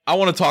I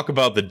want to talk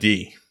about the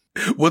D.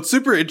 What's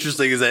super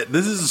interesting is that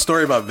this is a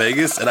story about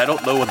Vegas, and I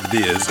don't know what the D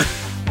is.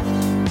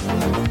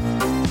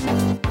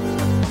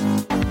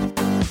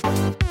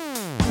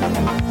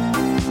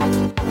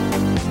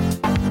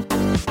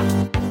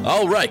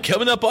 All right,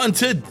 coming up on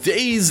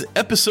today's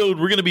episode,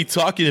 we're going to be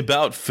talking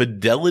about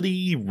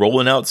Fidelity,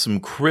 rolling out some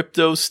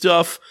crypto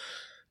stuff.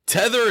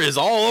 Tether is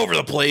all over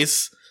the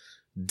place.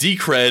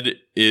 Decred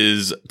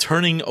is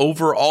turning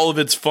over all of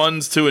its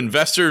funds to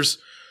investors.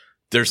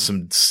 There's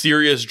some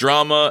serious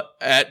drama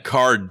at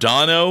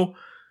Cardano.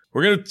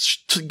 We're going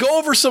to go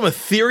over some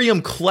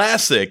Ethereum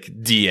Classic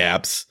D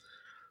apps.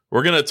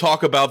 We're going to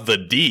talk about the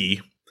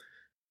D.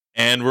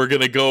 And we're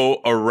going to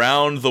go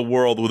around the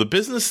world with a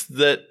business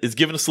that is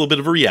giving us a little bit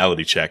of a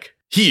reality check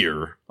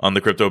here on the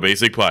Crypto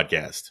Basic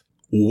Podcast.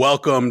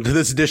 Welcome to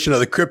this edition of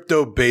the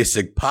Crypto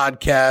Basic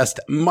Podcast.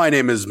 My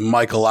name is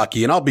Michael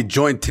Aki, and I'll be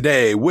joined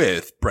today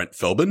with Brent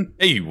Philbin.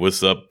 Hey,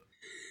 what's up?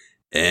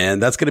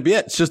 And that's going to be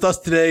it. It's just us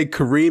today.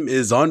 Kareem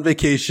is on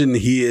vacation.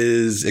 He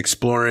is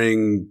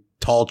exploring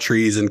tall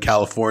trees in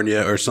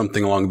California or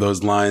something along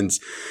those lines.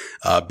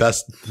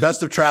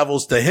 Best of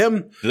travels to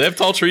him. Do they have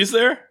tall trees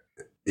there?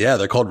 Yeah,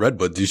 they're called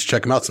redwoods. You should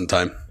check them out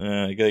sometime.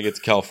 I gotta get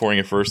to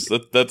California first.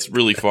 That's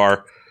really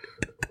far.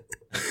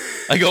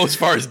 I go as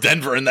far as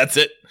Denver, and that's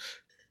it.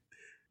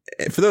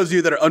 For those of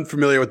you that are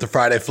unfamiliar with the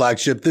Friday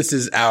Flagship, this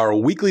is our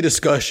weekly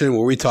discussion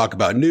where we talk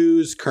about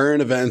news,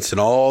 current events, and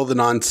all the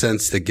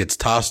nonsense that gets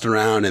tossed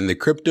around in the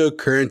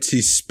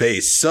cryptocurrency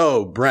space.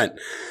 So, Brent,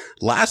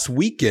 last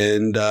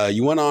weekend,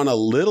 you went on a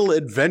little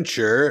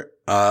adventure.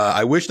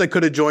 I wished I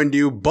could have joined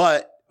you,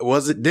 but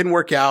didn't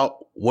work out.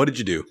 What did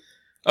you do?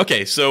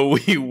 Okay, so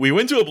we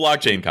went to a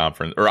blockchain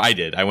conference, or I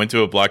did. I went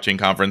to a blockchain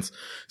conference.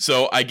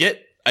 So I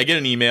get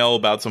an email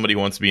about somebody who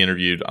wants to be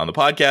interviewed on the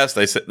podcast.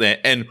 I said,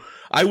 and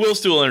I will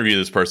still interview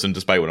this person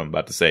despite what I'm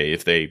about to say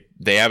if they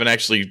haven't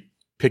actually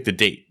picked a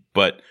date.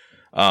 But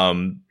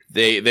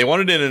they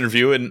wanted an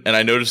interview, and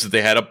I noticed that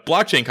they had a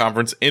blockchain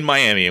conference in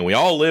Miami, and we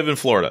all live in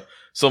Florida.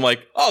 So I'm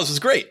like, oh, this is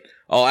great.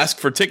 I'll ask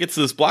for tickets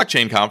to this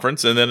blockchain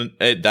conference, and then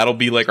that'll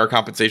be like our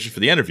compensation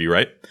for the interview,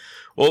 right?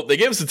 Well, they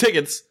gave us the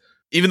tickets.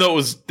 Even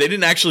though they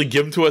didn't actually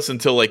give them to us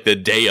until like the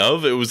day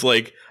of. It was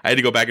like I had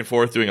to go back and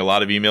forth doing a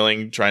lot of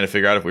emailing, trying to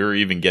figure out if we were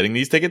even getting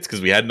these tickets because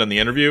we hadn't done the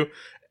interview,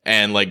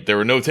 and like there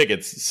were no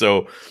tickets.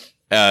 So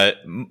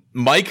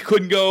Mike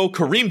couldn't go,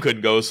 Kareem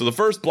couldn't go. So the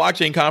first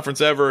blockchain conference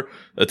ever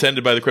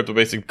attended by the Crypto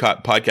Basic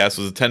Podcast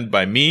was attended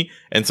by me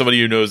and somebody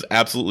who knows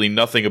absolutely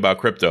nothing about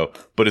crypto,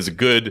 but is a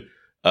good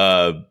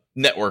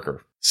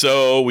networker.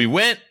 So we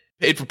went,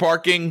 paid for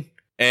parking,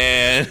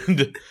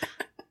 and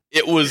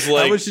it was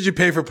like, how much did you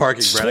pay for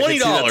parking, Brent?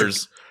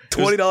 $20.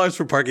 $20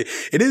 for parking.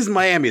 It is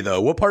Miami,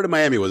 though. What part of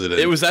Miami was it in?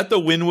 It was at the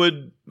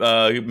Wynwood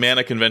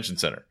Mana Convention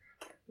Center.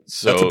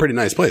 So that's a pretty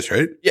nice place,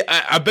 right? Yeah,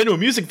 I've been to a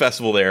music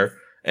festival there,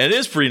 and it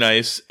is pretty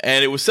nice.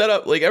 And it was set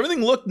up like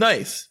everything looked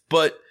nice,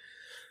 but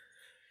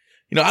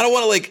you know, I don't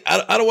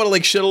want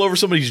to shit all over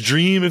somebody's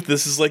dream if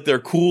this is like their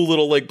cool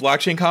little like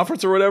blockchain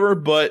conference or whatever.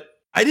 But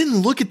I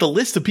didn't look at the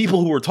list of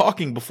people who were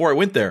talking before I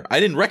went there. I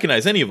didn't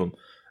recognize any of them.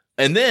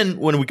 And then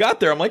when we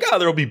got there, I'm like,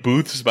 there'll be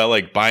booths by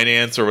like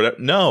Binance or whatever.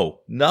 No,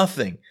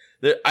 nothing.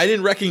 I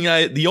didn't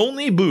recognize the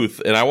only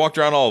booth, and I walked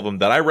around all of them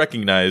that I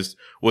recognized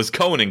was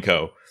Cohen &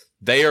 Co.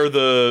 They are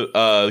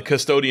the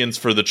custodians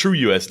for the True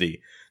USD.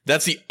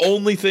 That's the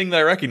only thing that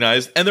I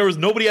recognized, and there was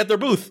nobody at their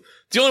booth.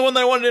 It's the only one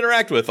that I wanted to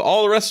interact with.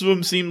 All the rest of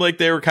them seemed like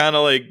they were kind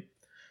of like,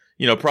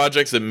 you know,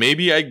 projects that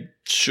maybe I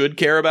should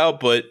care about,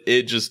 but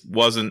it just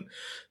wasn't.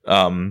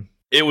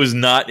 It was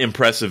not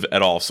impressive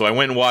at all. So I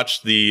went and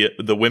watched the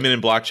Women in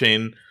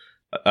Blockchain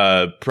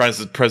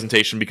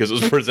presentation because it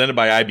was presented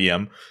by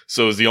IBM.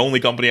 So it was the only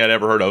company I'd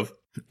ever heard of.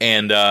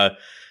 And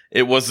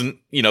it wasn't,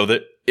 you know,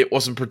 that it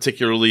wasn't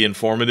particularly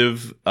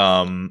informative.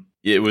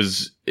 It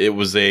was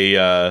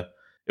a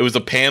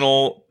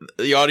panel.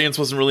 The audience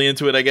wasn't really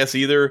into it, I guess,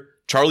 either.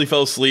 Charlie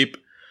fell asleep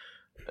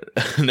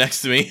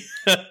next to me.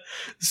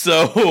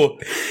 So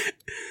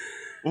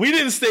we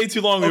didn't stay too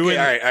long. Okay,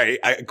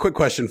 all right. Quick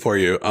question for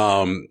you.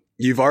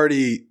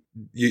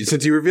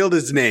 Since you revealed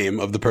his name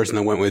of the person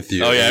that went with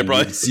you. Oh yeah, I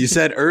probably. You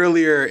said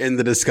earlier in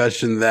the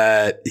discussion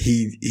that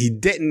he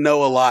didn't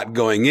know a lot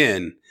going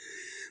in.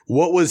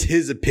 What was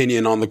his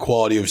opinion on the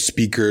quality of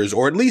speakers,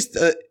 or at least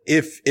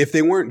if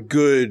they weren't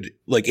good,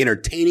 like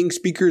entertaining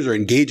speakers or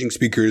engaging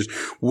speakers,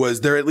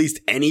 was there at least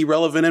any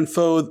relevant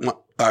info?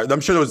 I'm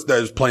sure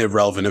there's plenty of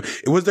relevant.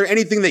 Was there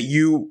anything that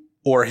you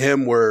or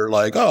him were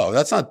like, oh,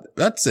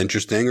 that's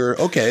interesting, or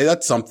okay,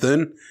 that's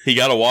something? He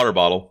got a water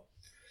bottle.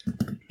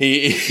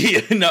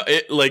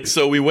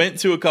 So we went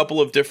to a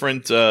couple of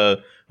different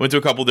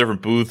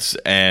booths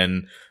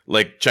and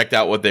like checked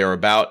out what they were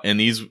about. And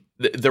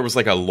there was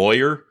like a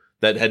lawyer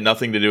that had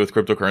nothing to do with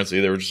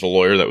cryptocurrency. They were just a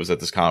lawyer that was at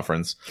this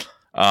conference.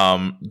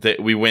 That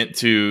we went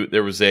to,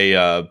 there was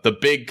the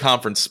big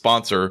conference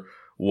sponsor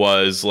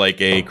was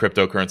like a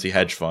cryptocurrency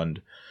hedge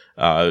fund.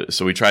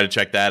 So we tried to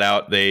check that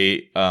out.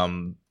 They,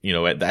 I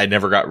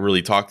never got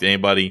really talked to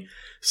anybody.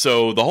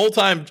 So the whole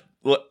time,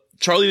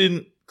 Charlie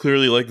didn't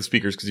clearly like the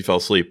speakers because he fell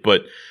asleep,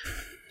 but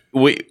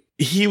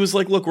he was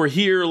like, look, we're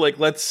here. Like,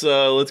 let's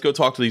go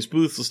talk to these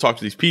booths. Let's talk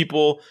to these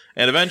people.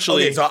 And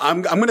eventually. Okay, so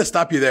I'm going to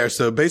stop you there.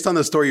 So based on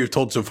the story you've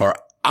told so far,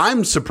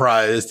 I'm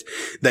surprised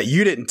that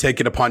you didn't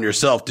take it upon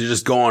yourself to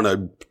just go on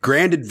a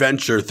grand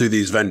adventure through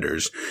these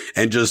vendors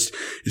and just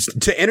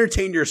to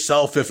entertain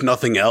yourself, if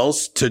nothing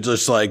else, to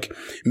just like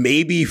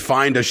maybe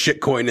find a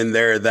shitcoin in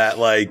there that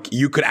like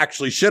you could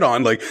actually shit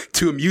on, like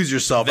to amuse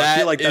yourself. I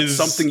feel like that's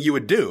something you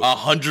would do.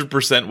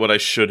 100% what I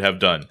should have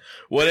done.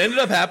 What ended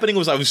up happening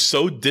was I was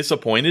so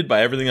disappointed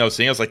by everything I was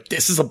seeing. I was like,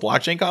 this is a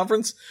blockchain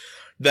conference,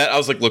 that I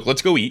was like, look,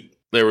 let's go eat.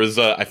 There was,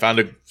 I found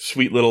a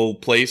sweet little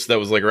place that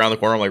was like around the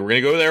corner. I'm like, we're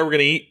going to go there. We're going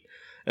to eat.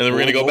 And then we're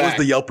going to go back. What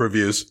was the Yelp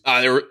reviews?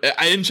 I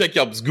didn't check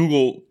Yelp. It's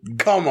Google.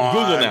 Come on.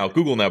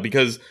 Google now,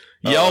 because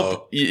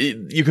Yelp,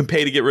 you can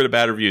pay to get rid of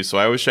bad reviews. So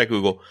I always check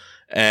Google.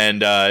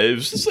 And, it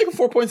was just like a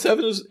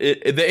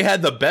 4.7. They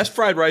had the best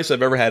fried rice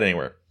I've ever had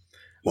anywhere.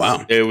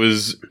 Wow. It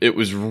was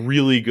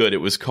really good. It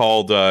was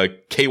called,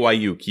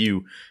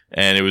 KYU,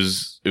 and it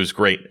was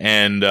great.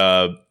 And,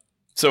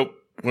 so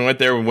we went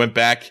there, we went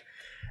back.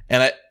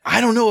 And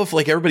I don't know if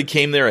like everybody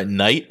came there at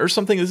night or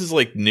something. This is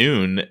like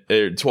noon,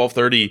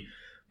 12:30,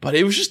 but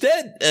it was just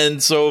dead.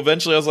 And so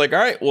eventually I was like, all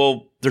right,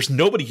 well, there's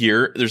nobody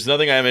here. There's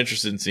nothing I'm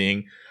interested in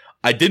seeing.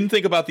 I didn't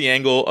think about the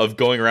angle of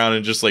going around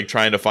and just like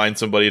trying to find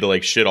somebody to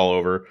like shit all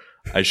over.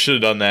 I should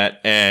have done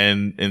that.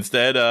 And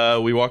instead,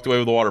 we walked away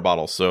with a water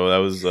bottle. So that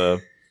was,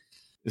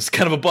 it's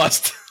kind of a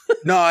bust.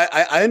 No,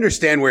 I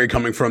understand where you're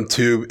coming from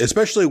too,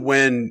 especially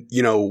when,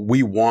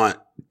 we want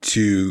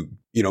to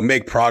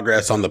make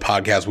progress on the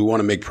podcast. We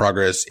want to make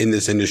progress in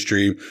this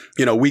industry.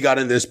 We got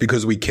in this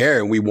because we care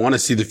and we want to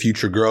see the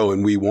future grow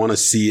and we want to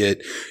see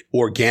it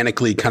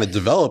organically kind of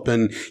develop.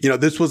 And,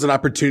 this was an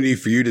opportunity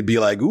for you to be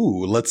like,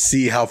 ooh, let's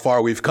see how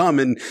far we've come.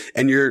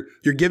 And you're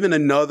given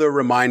another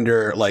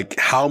reminder, like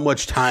how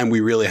much time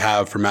we really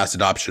have for mass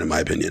adoption, in my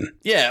opinion.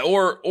 Yeah.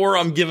 Or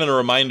I'm given a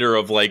reminder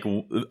of like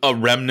a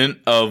remnant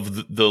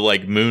of the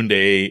like moon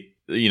day,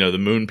 the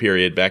moon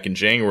period back in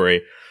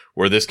January,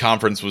 where this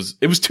conference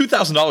it was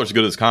 $2,000 to go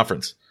to this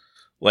conference,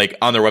 like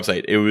on their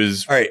website. It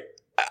was. All right.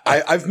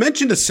 I've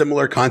mentioned a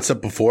similar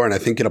concept before, and I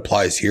think it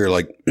applies here.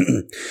 Like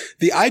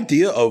the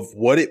idea of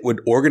what it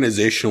would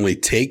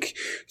organizationally take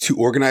to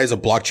organize a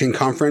blockchain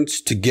conference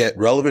to get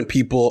relevant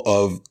people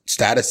of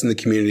status in the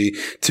community.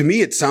 To me,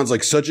 it sounds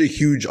like such a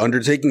huge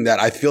undertaking that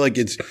I feel like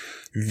it's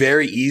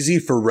very easy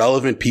for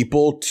relevant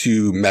people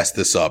to mess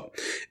this up.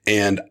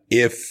 And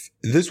if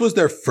this was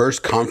their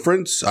first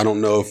conference, I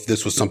don't know if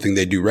this was something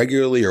they do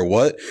regularly or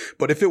what,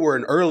 but if it were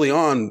an early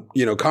on,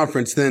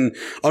 conference, then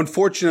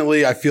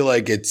unfortunately, I feel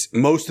like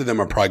most of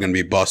them are probably going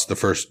to be bust the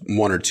first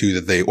one or two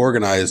that they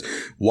organize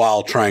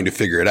while trying to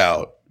figure it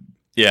out.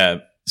 Yeah.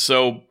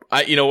 So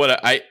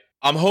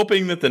I'm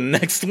hoping that the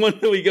next one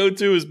that we go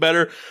to is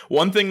better.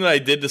 One thing that I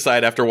did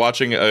decide after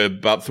watching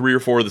about 3 or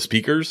 4 of the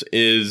speakers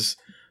is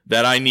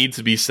that I need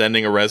to be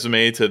sending a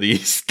resume to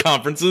these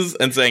conferences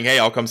and saying, hey,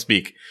 I'll come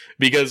speak.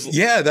 Because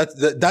that's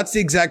the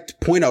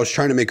exact point I was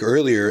trying to make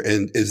earlier.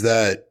 And is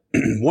that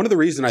one of the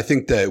reasons I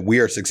think that we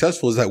are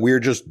successful is that we're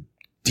just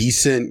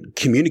decent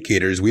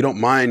communicators. We don't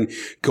mind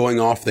going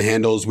off the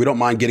handles. We don't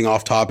mind getting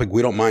off topic.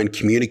 We don't mind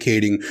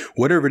communicating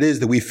whatever it is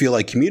that we feel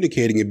like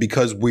communicating it,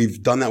 because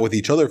we've done that with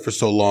each other for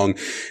so long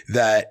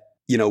that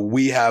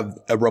we have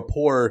a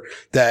rapport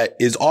that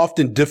is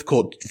often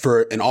difficult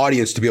for an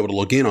audience to be able to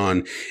look in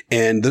on.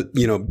 And,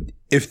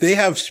 if they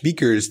have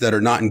speakers that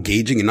are not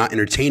engaging and not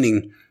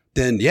entertaining,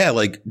 then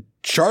like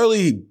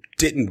Charlie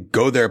didn't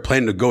go there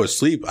planning to go to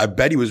sleep. I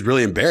bet he was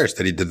really embarrassed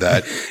that he did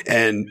that.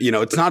 And,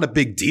 it's not a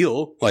big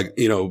deal. Like,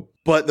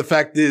 but the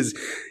fact is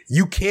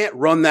you can't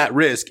run that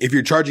risk if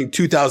you're charging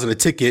 $2,000 a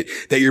ticket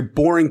that you're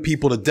boring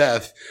people to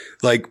death.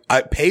 Like,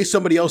 I pay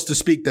somebody else to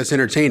speak that's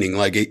entertaining.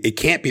 Like, it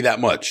can't be that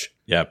much.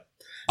 Yeah.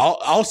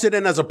 I'll sit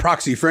in as a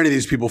proxy for any of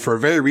these people for a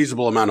very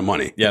reasonable amount of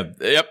money. Yeah.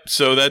 Yep.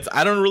 So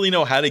I don't really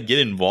know how to get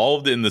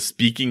involved in the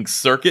speaking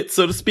circuit,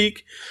 so to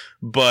speak,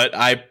 but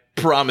I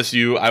promise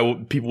you,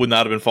 people would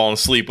not have been falling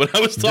asleep when I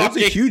was talking.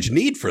 There's a huge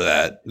need for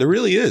that. There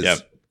really is. Yep.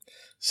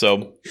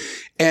 So,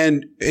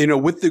 and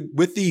with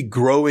the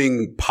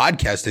growing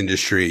podcast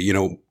industry,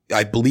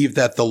 I believe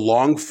that the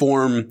long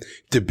form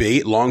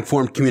debate, long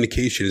form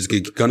communication is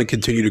going to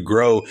continue to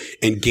grow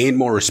and gain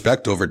more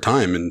respect over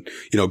time. And,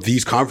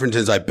 these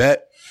conferences, I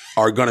bet,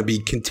 are going to be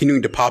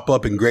continuing to pop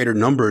up in greater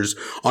numbers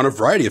on a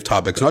variety of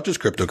topics, not just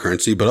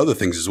cryptocurrency, but other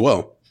things as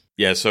well.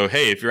 Yeah. So,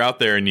 hey, if you're out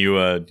there and you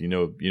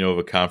know of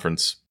a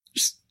conference,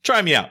 just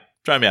try me out.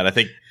 I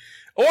think,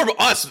 or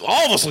us,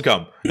 all of us will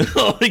come.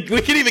 Like,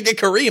 we could even get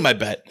Kareem, I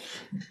bet.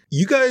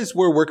 You guys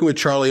were working with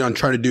Charlie on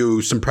trying to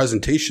do some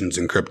presentations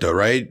in crypto,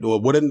 right? Well,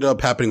 what ended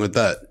up happening with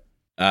that?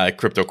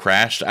 Crypto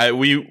crashed.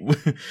 We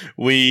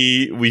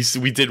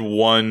did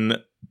one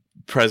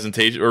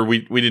presentation, or we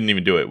didn't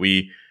even do it.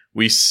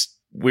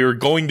 We were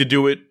going to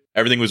do it.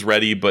 Everything was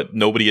ready, but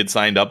nobody had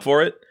signed up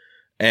for it.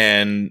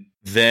 And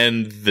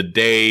then the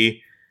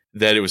day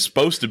that it was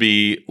supposed to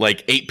be,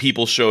 like 8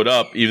 people showed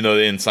up, even though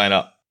they didn't sign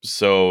up.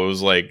 So it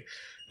was like,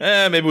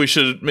 maybe we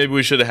should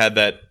have had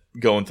that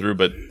going through.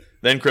 But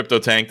Then crypto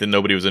tanked and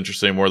nobody was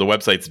interested anymore. The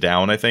website's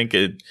down, I think.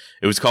 It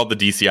was called the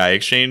DCI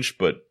exchange,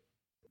 but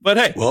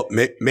hey. Well,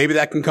 maybe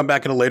that can come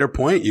back at a later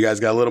point. You guys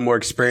got a little more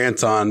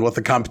experience on what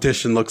the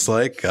competition looks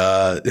like.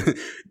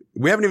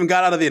 We haven't even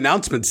got out of the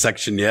announcement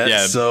section yet.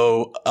 Yeah.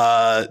 So,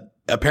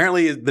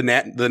 apparently the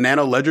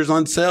Nano Ledger's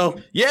on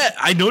sale. Yeah,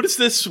 I noticed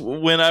this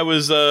when I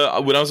was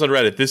on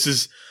Reddit. This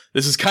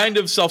is kind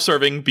of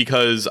self-serving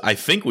because I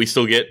think we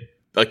still get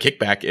a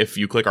kickback if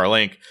you click our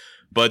link,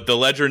 but the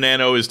Ledger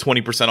Nano is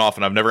 20% off,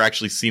 and I've never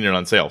actually seen it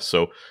on sale.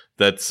 So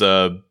that's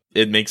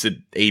it makes it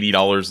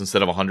 $80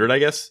 instead of $100, I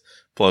guess,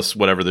 plus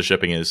whatever the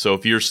shipping is. So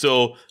if you're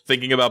still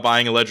thinking about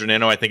buying a Ledger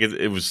Nano, I think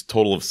it was a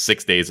total of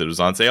 6 days that it was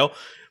on sale.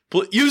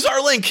 Use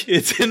our link.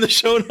 It's in the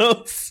show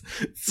notes.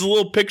 It's a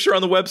little picture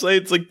on the website.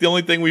 It's like the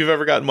only thing we've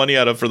ever gotten money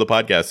out of for the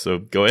podcast. So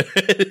go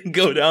ahead and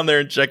go down there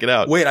and check it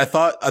out. Wait, I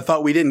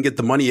thought we didn't get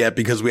the money yet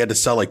because we had to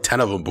sell like 10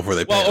 of them before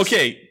they paid us.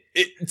 Okay.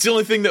 It's the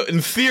only thing that, in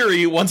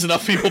theory, once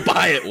enough people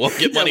buy it, we'll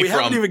get money from.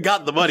 We haven't even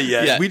got the money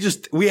yet. Yeah.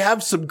 We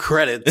have some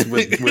credits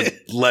with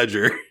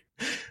Ledger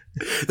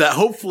that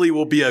hopefully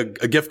will be a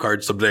gift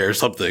card someday or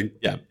something.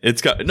 Yeah. They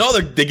give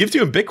it to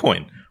you in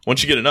Bitcoin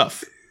once you get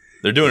enough.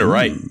 They're doing it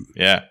right.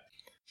 Yeah.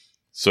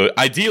 So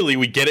ideally,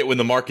 we get it when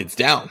the market's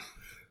down,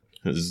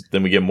 because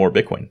then we get more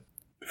Bitcoin.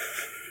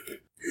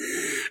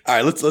 All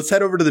right, let's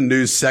head over to the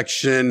news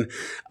section.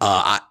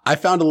 I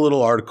found a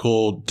little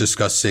article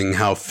discussing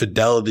how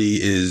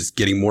Fidelity is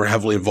getting more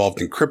heavily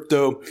involved in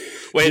crypto.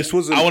 Wait,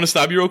 I want to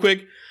stop you real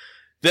quick.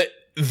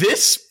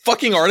 This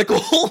fucking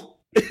article,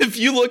 if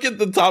you look at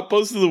the top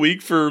post of the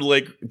week for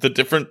like the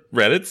different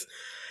Reddits,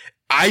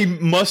 I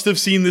must have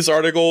seen this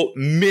article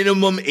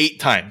minimum 8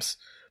 times.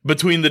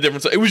 Between the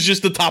different, it was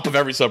just the top of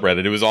every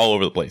subreddit. It was all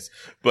over the place.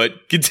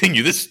 But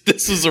continue. This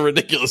is a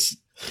ridiculous.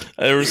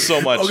 There was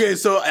so much. Okay,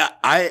 so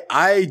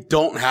I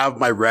don't have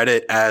my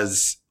Reddit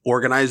as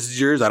organized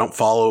as yours. I don't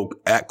follow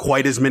at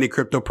quite as many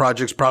crypto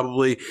projects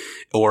probably,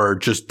 or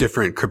just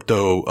different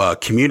crypto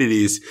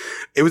communities.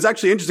 It was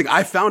actually interesting.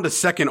 I found a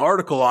second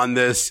article on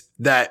this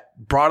that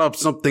brought up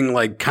something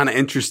like kind of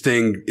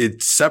interesting.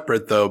 It's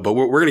separate though, but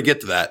we're going to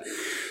get to that.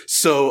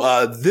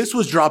 So, this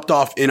was dropped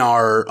off in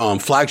our,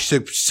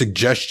 flagship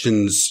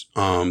suggestions,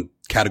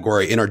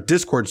 category in our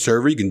Discord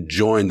server. You can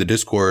join the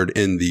Discord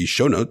in the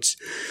show notes.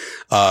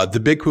 The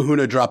Big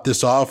Kahuna dropped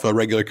this off, a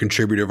regular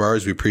contributor of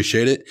ours. We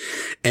appreciate it.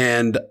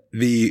 And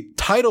the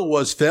title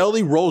was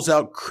Fidelity Rolls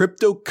Out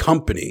Crypto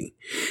Company.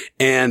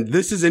 And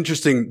this is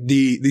interesting.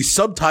 The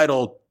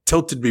subtitle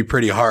tilted me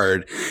pretty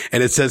hard.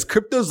 And it says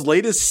crypto's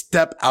latest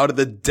step out of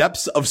the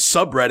depths of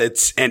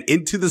subreddits and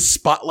into the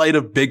spotlight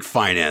of big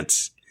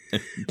finance.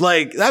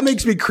 Like, that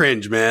makes me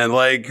cringe, man.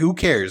 Like, who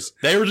cares?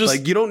 They were just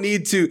like, you don't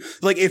need to,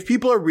 like, if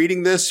people are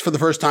reading this for the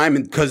first time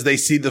because they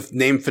see the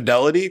name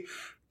Fidelity,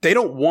 they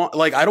don't want,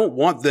 like, I don't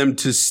want them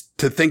to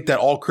think that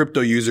all crypto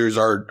users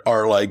are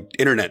like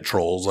internet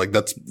trolls. Like,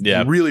 that's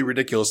a really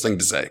ridiculous thing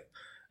to say.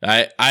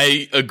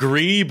 I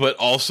agree, but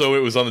also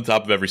it was on the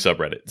top of every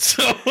subreddit.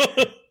 So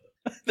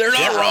they're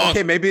not wrong.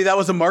 Okay, maybe that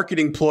was a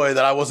marketing ploy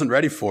that I wasn't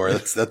ready for.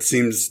 That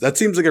seems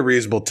like a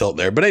reasonable tilt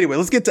there. But anyway,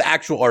 let's get to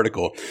actual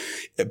article.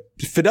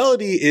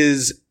 Fidelity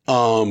is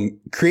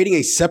creating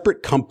a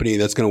separate company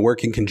that's going to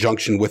work in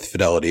conjunction with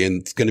Fidelity,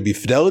 and it's going to be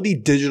Fidelity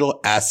Digital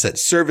Asset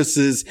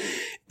Services,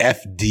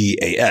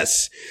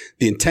 FDAS.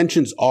 The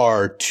intentions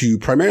are to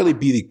primarily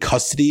be the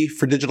custody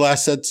for digital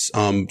assets,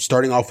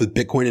 starting off with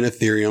Bitcoin and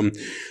Ethereum.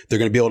 They're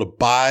going to be able to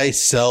buy,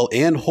 sell,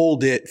 and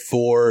hold it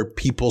for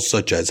people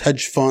such as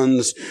hedge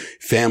funds,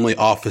 family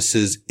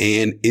offices,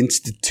 and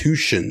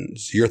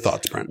institutions. Your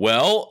thoughts, Brent?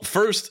 Well,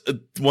 first,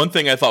 one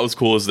thing I thought was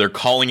cool is they're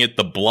calling it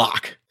the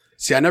block.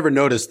 See, I never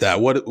noticed that.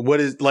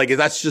 What is, like,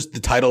 that's just the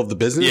title of the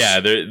business?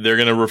 Yeah, they're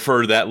going to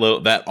refer to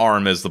that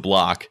arm as the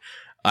block.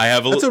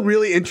 That's a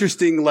really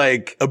interesting,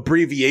 like,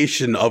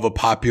 abbreviation of a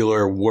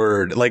popular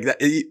word. Like,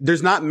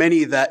 there's not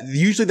many that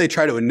usually they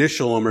try to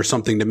initial them or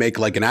something to make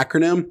like an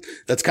acronym.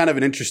 That's kind of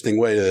an interesting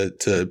way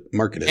to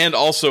market it. And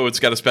also, it's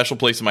got a special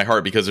place in my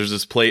heart because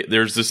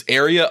there's this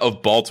area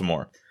of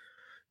Baltimore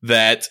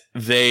that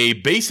they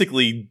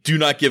basically do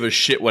not give a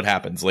shit what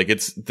happens. Like,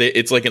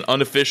 it's like an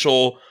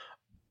unofficial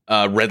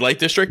red light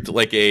district,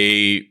 like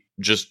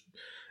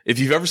if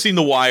you've ever seen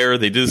The Wire,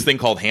 they did this thing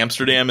called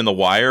Hamsterdam in The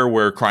Wire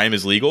where crime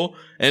is legal.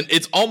 And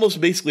it's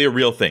almost basically a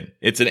real thing.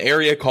 It's an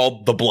area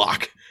called The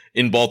Block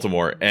in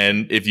Baltimore.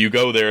 And if you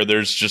go there,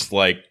 there's just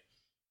like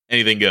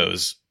anything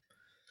goes.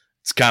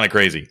 It's kind of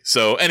crazy.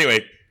 So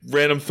anyway,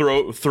 random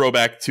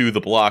throwback to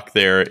The Block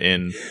there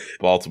in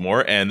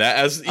Baltimore. And that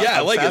I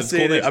like it. It's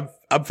cool.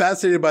 I'm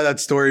fascinated by that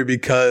story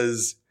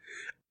because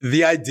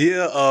the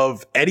idea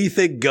of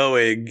anything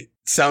going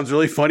sounds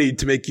really funny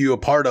to make you a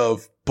part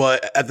of.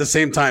 But at the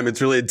same time,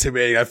 it's really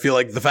intimidating. I feel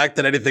like the fact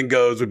that anything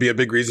goes would be a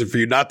big reason for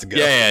you not to go.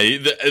 Yeah.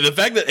 The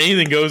fact that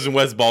anything goes in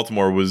West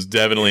Baltimore was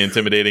definitely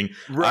intimidating.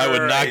 Right, I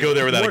would not go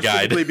there without a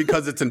guide. Simply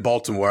because it's in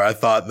Baltimore, I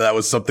thought that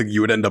was something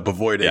you would end up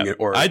avoiding. Yeah.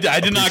 Or I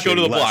did not go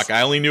to the block.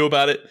 I only knew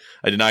about it.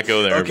 I did not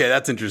go there. Okay,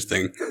 that's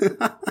interesting.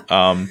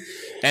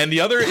 And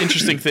the other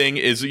interesting thing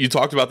is you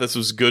talked about this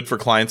was good for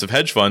clients of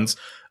hedge funds.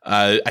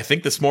 I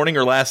think this morning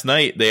or last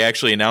night, they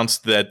actually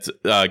announced that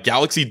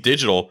Galaxy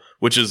Digital,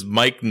 which is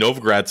Mike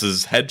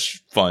Novogratz's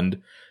hedge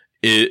fund,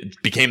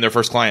 it became their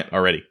first client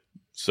already.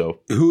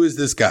 So who is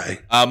this guy?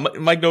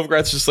 Mike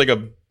Novogratz, just like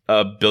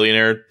a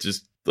billionaire,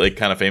 just like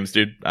kind of famous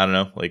dude. I don't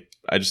know. Like,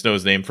 I just know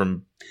his name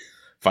from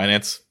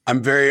finance.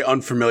 I'm very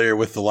unfamiliar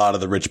with a lot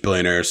of the rich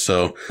billionaires.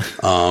 So,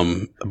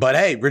 but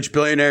hey, rich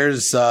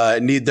billionaires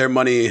need their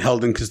money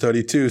held in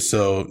custody too.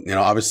 So,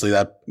 obviously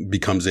that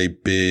becomes a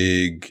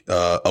big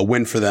a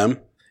win for them.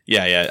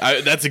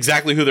 Yeah. That's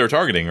exactly who they're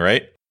targeting,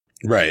 right?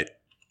 Right.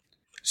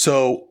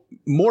 So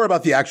more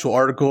about the actual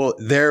article.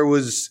 There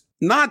was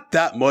not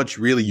that much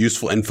really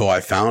useful info I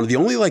found. The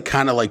only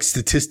kind of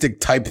statistic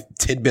type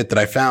tidbit that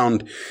I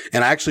found,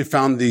 and I actually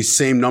found these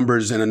same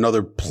numbers in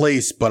another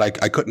place, but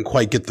I couldn't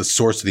quite get the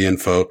source of the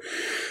info.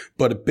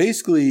 But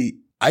basically,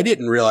 I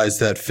didn't realize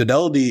that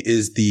Fidelity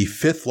is the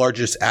 5th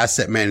largest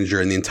asset manager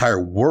in the entire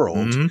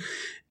world,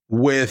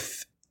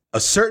 with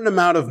a certain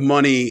amount of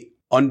money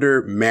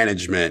under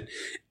management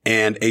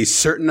and a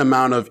certain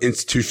amount of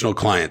institutional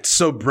clients.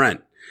 So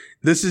Brent,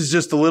 this is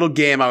just a little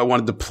game I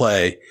wanted to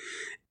play.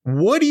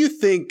 What do you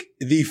think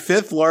the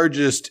 5th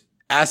largest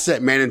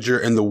asset manager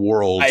in the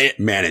world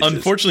manages?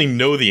 Unfortunately,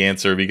 know the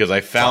answer because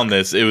I found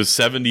this. It was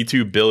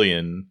 $72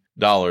 billion.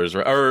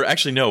 Or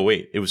actually, no,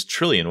 wait. It was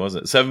trillion,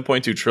 wasn't it?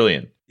 7.2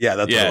 trillion. Yeah,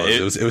 that's what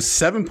it was. It was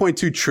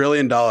 $7.2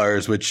 trillion,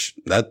 which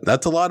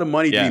that's a lot of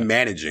money to be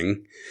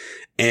managing.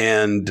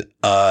 And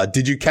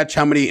did you catch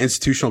how many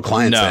institutional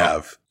clients they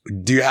have?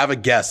 Do you have a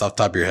guess off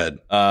the top of your head?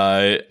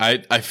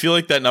 I feel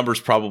like that number's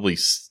probably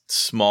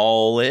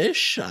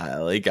smallish.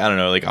 I don't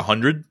know, like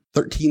 100?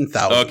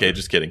 13,000. Okay,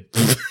 just kidding.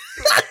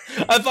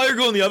 I thought you were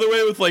going the other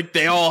way with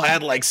they all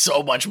had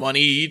so much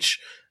money each.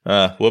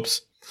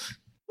 Whoopsie.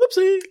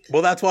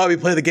 Well, that's why we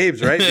play the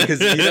games, right? Because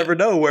you never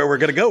know where we're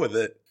going to go with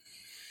it.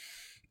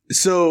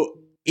 So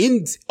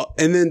and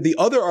then the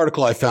other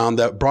article I found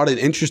that brought an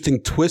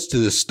interesting twist to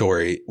this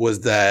story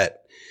was that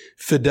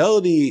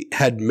Fidelity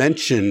had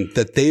mentioned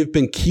that they've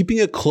been keeping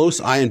a close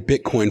eye on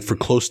Bitcoin for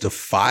close to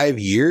 5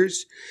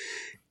 years.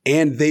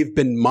 And they've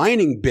been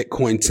mining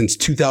Bitcoin since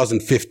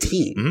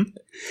 2015,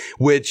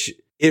 which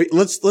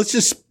let's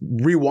just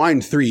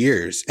rewind 3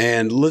 years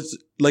and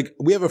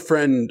we have a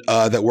friend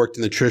that worked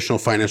in the traditional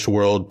financial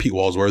world, Pete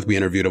Walsworth. We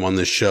interviewed him on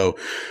this show.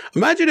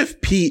 Imagine if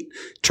Pete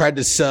tried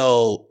to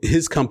sell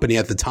his company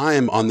at the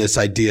time on this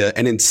idea,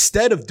 and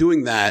instead of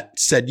doing that,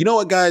 said, "You know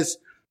what, guys?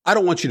 I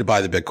don't want you to buy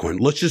the Bitcoin.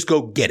 Let's just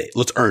go get it.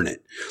 Let's earn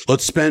it.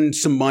 Let's spend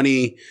some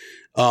money."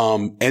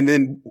 And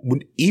then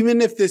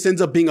even if this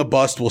ends up being a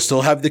bust, we'll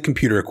still have the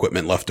computer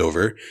equipment left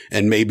over,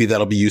 and maybe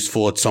that'll be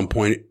useful at some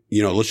point.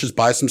 Let's just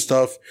buy some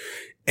stuff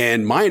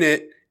and mine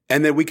it.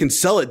 And then we can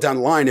sell it down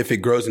the line. If it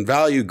grows in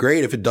value,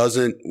 great. If it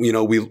doesn't,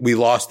 we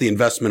lost the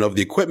investment of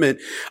the equipment.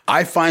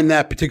 I find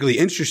that particularly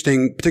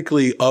interesting,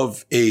 particularly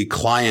of a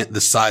client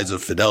the size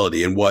of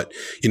Fidelity and what,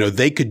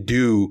 they could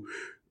do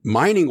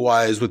mining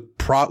wise with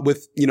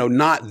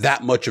not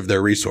that much of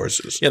their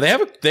resources. Yeah,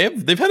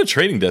 they've had a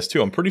trading desk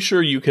too. I'm pretty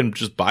sure you can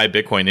just buy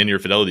Bitcoin in your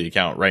Fidelity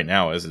account right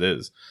now as it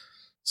is.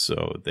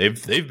 So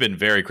they've been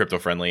very crypto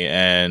friendly,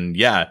 and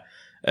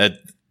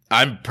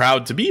I'm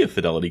proud to be a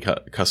Fidelity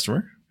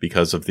customer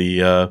because of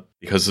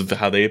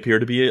how they appear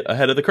to be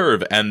ahead of the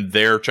curve, and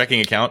their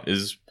checking account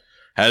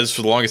has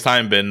for the longest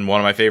time been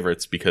one of my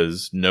favorites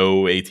because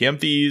no ATM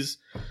fees,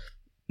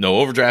 no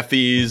overdraft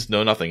fees,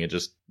 no nothing. It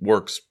just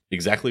works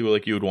exactly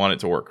like you would want it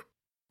to work.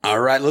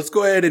 All right, let's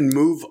go ahead and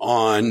move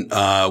on.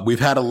 We've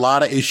had a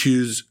lot of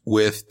issues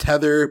with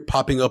Tether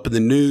popping up in the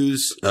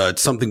news.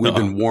 It's something we've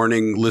been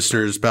warning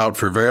listeners about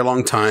for a very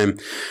long time.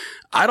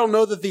 I don't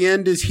know that the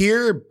end is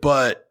here,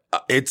 but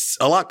it's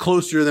a lot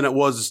closer than it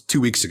was 2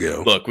 weeks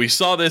ago. Look, we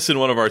saw this in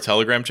one of our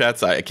Telegram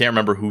chats. I can't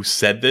remember who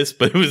said this,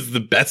 but it was the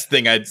best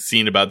thing I'd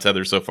seen about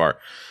Tether so far.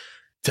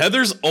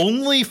 Tether's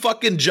only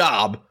fucking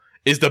job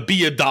is to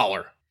be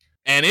 $1.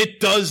 And it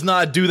does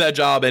not do that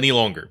job any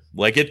longer.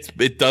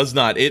 It does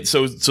not.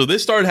 So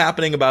this started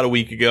happening about a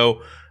week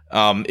ago.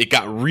 It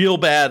got real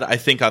bad, I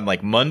think, on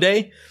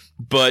Monday.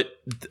 But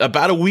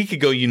about a week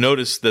ago, you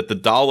noticed that the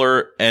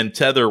dollar and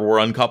Tether were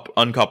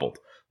uncoupled.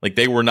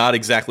 They were not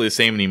exactly the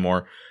same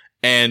anymore.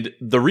 And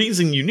the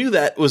reason you knew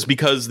that was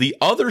because the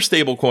other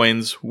stable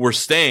coins were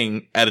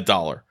staying at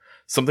 $1.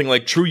 Something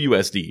like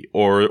TrueUSD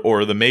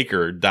or the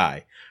Maker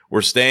DAI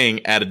were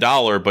staying at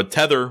 $1, but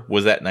Tether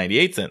was at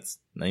 98 cents.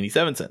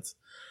 97 cents.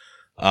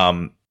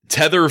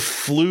 Tether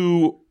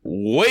flew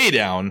way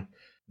down.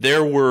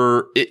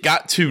 It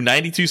got to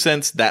 92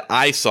 cents that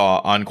I saw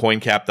on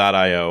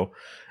coincap.io.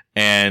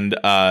 And,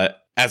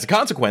 as a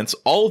consequence,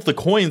 all of the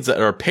coins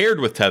that are paired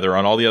with Tether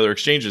on all the other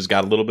exchanges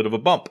got a little bit of a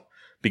bump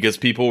because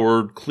people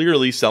were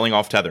clearly selling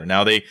off Tether.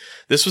 Now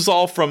this was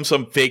all from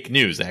some fake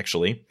news,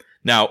 actually.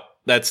 Now,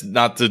 that's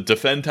not to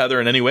defend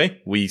Tether in any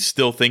way. We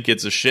still think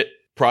it's a shit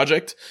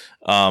project.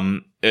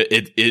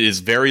 It is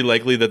very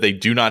likely that they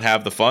do not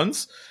have the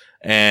funds,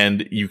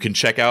 and you can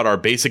check out our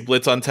basic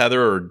blitz on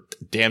Tether or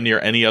damn near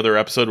any other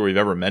episode where we've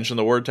ever mentioned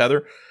the word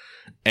Tether.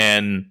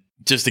 And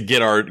just to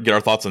get our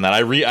thoughts on that,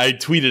 I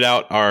tweeted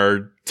out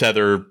our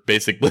Tether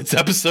Basic Blitz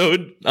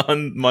episode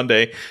on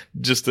Monday,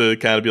 just to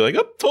kind of be like,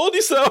 "Oh, told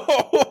you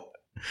so."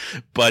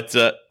 But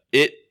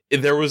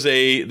there was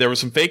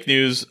some fake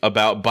news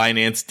about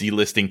Binance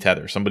delisting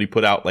Tether. Somebody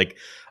put out like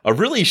a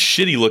really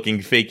shitty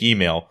looking fake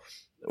email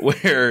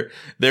where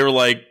they were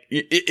like,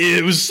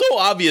 it was so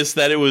obvious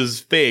that it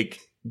was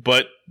fake,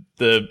 but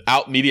the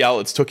media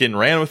outlets took it and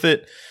ran with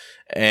it,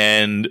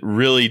 and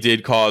really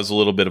did cause a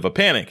little bit of a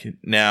panic.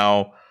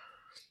 Now,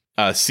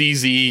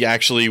 CZ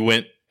actually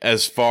went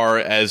as far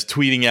as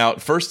tweeting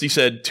out, first he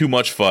said too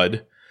much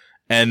FUD,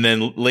 and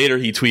then later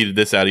he tweeted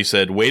this out. He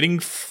said, waiting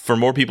for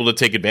more people to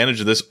take advantage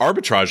of this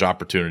arbitrage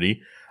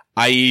opportunity,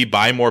 i.e.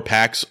 buy more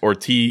PAX or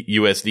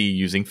TUSD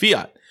using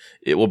fiat.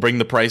 It will bring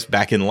the price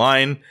back in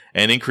line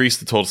and increase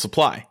the total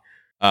supply.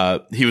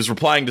 He was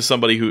replying to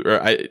somebody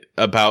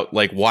about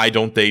like, why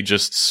don't they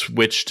just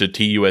switch to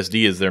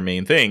TUSD as their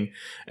main thing?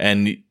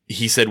 And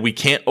he said, we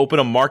can't open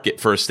a market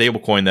for a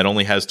stablecoin that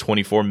only has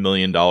 $24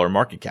 million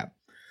market cap.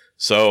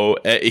 So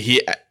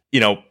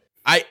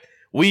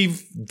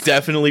we've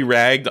definitely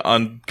ragged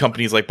on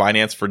companies like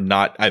Binance for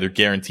not either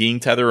guaranteeing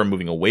Tether or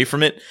moving away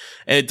from it.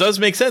 And it does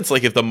make sense.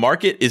 Like if the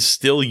market is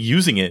still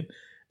using it,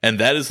 and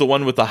that is the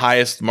one with the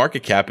highest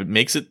market cap, it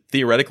makes it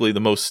theoretically the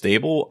most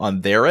stable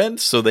on their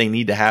end. So they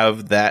need to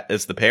have that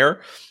as the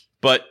pair,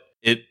 but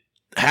it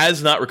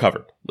has not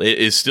recovered. It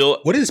is still.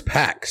 What is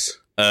PAX?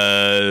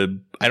 I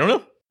don't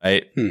know.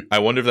 I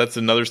wonder if that's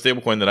another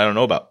stablecoin that I don't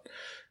know about.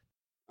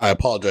 I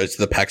apologize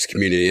to the PAX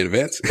community in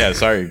advance. Yeah,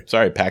 sorry,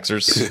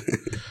 Paxers.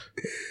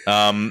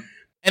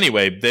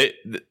 Anyway,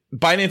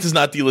 Binance is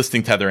not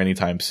delisting Tether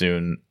anytime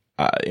soon,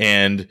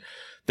 and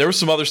there was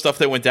some other stuff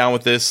that went down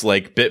with this.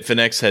 Like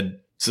Bitfinex had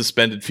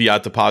suspended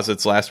fiat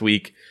deposits last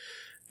week,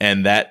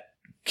 and that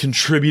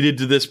contributed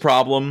to this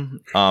problem.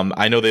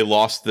 I know they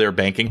lost their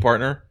banking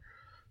partner,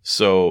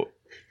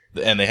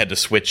 and they had to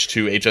switch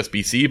to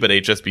HSBC, but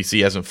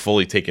HSBC hasn't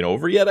fully taken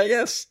over yet, I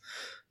guess.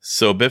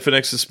 So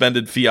Bitfinex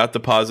suspended fiat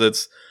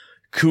deposits.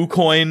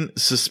 KuCoin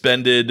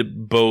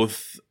suspended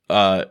both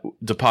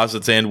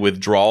deposits and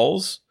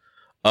withdrawals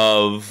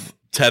of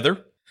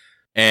Tether.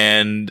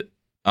 And,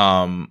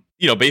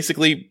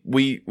 basically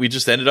we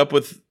just ended up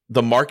with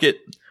the market.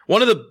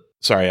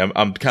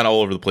 I'm kind of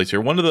all over the place here.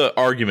 One of the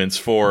arguments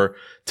for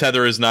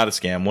Tether is not a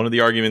scam. One of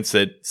the arguments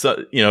that,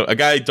 a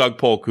guy, Doug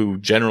Polk, who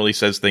generally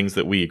says things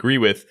that we agree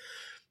with,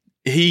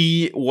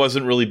 he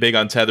wasn't really big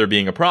on Tether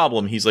being a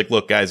problem. He's like,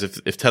 look, guys,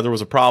 if Tether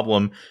was a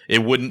problem,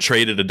 it wouldn't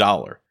trade at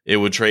 $1. It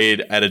would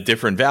trade at a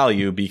different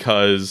value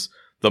because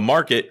the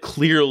market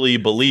clearly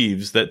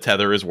believes that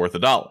Tether is worth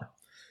 $1.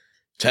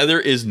 Tether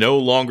is no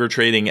longer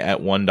trading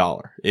at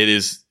 $1.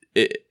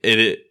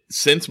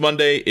 Since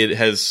Monday, it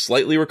has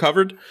slightly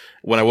recovered.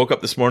 When I woke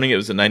up this morning, it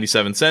was at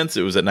 97 cents.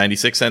 It was at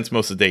 96 cents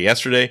most of the day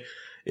yesterday.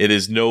 It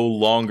is no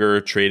longer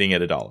trading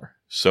at $1.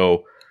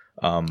 So,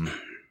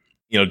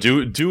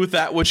 do with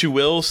that what you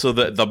will. So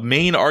that the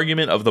main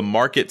argument of the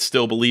market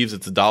still believes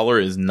it's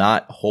 $1 is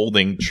not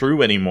holding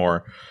true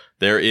anymore.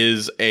 There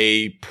is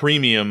a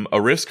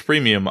risk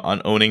premium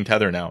on owning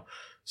Tether now.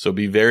 So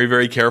be very,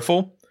 very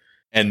careful.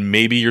 And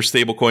maybe your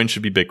stablecoin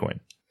should be Bitcoin.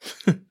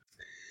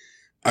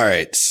 All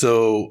right.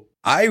 So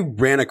I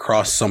ran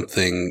across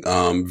something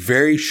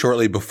very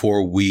shortly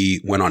before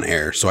we went on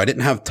air. So I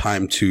didn't have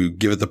time to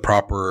give it the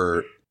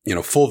proper,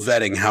 full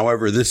vetting.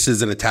 However, this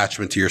is an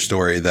attachment to your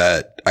story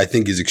that I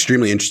think is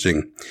extremely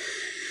interesting.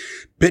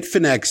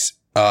 Bitfinex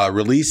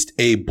released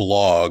a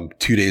blog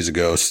 2 days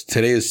ago.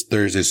 Today is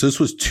Thursday. So this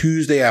was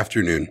Tuesday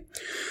afternoon.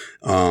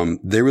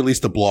 They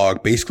released a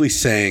blog basically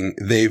saying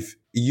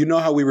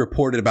how we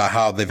reported about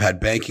how they've had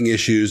banking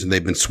issues and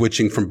they've been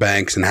switching from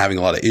banks and having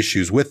a lot of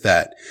issues with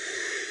that.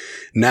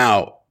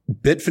 Now,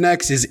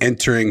 Bitfinex is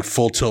entering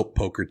full tilt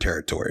poker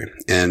territory,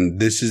 and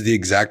this is the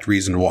exact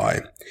reason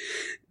why.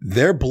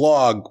 Their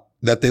blog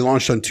that they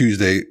launched on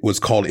Tuesday was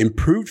called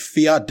Improved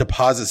Fiat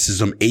Deposit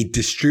System, a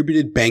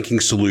Distributed Banking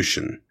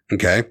Solution.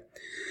 Okay.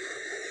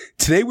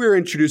 Today, we're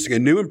introducing a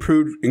new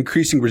improved,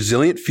 increasing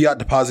resilient fiat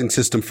depositing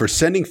system for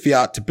sending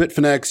fiat to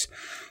Bitfinex.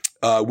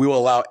 We will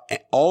allow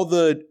all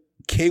the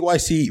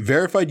KYC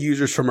verified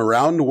users from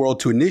around the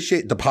world to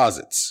initiate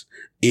deposits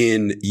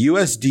in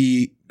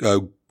USD,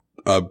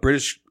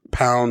 British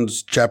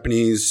pounds,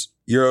 Japanese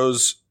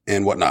euros,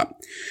 and whatnot.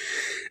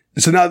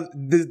 So now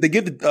they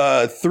give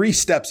 3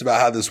 steps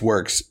about how this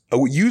works. A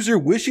user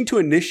wishing to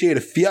initiate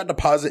a fiat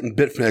deposit in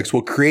Bitfinex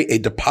will create a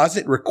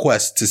deposit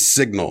request to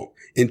signal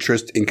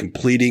interest in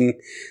completing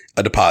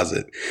a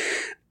deposit.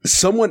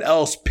 Someone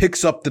else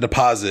picks up the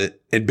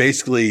deposit and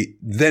basically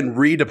then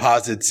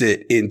redeposits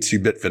it into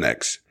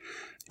Bitfinex.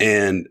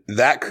 And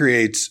that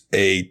creates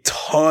a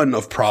ton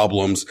of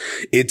problems.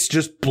 It's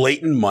just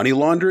blatant money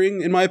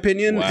laundering, in my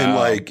opinion.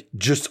 Wow. And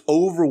just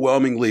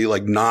overwhelmingly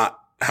not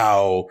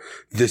how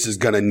this is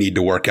going to need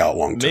to work out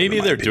long term. Maybe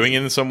they're doing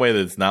it in some way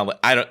that's not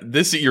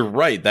you're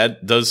right.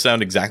 That does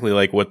sound exactly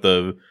like what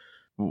the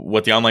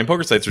online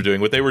poker sites are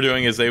doing. What they were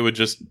doing is they would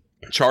just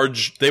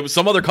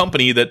some other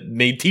company that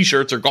made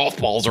t-shirts or golf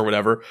balls or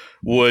whatever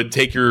would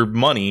take your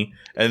money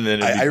and then it'd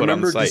be put on the site. I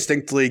remember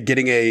distinctly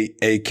getting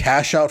a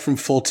cash out from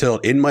Full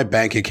Tilt in my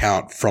bank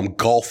account from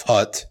Golf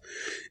Hut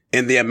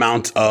in the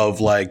amount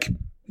of like,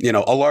 you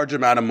know, a large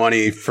amount of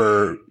money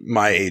for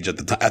my age at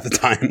the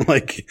time.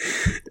 Like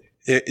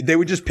they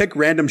would just pick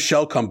random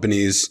shell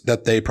companies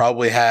that they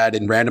probably had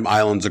in random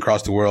islands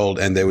across the world,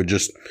 and they would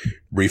just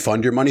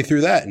refund your money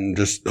through that and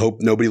just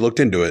hope nobody looked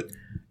into it.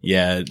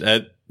 Yeah.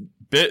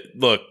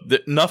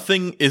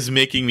 Nothing is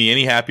making me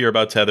any happier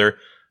about Tether.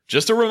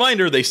 Just a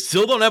reminder, they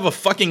still don't have a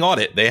fucking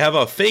audit. They have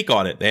a fake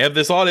audit. They have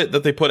this audit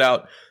that they put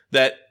out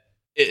that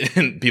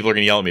and people are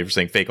going to yell at me for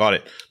saying fake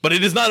audit, but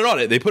it is not an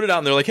audit. They put it out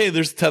and they're like, hey,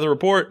 there's the Tether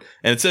report.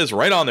 And it says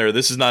right on there,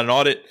 this is not an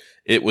audit.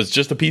 It was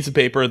just a piece of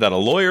paper that a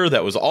lawyer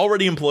that was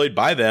already employed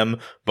by them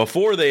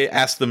before they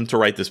asked them to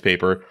write this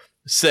paper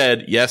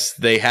said, yes,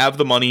 they have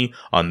the money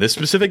on this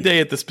specific day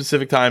at this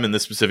specific time in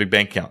this specific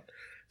bank account.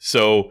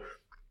 So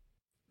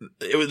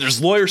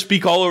there's lawyer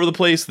speak all over the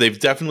place. They've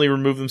definitely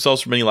removed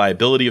themselves from any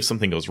liability if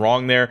something goes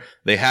wrong there.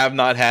 They have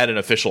not had an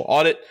official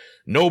audit.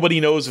 Nobody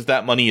knows if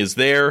that money is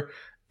there.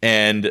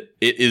 And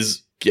it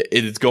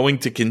is going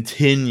to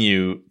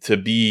continue to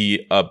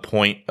be a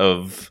point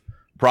of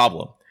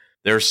problem.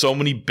 There are so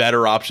many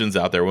better options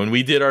out there. When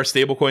we did our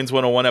Stablecoins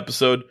 101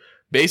 episode,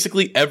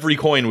 basically every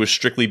coin was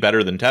strictly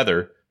better than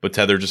Tether, but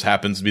Tether just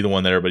happens to be the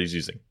one that everybody's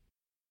using.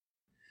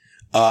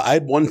 I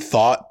had one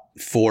thought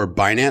for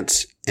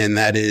Binance, and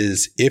that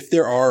is if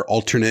there are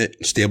alternate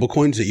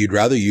stablecoins that you'd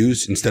rather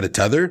use instead of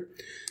Tether,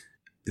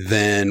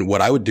 then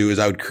what I would do is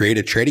I would create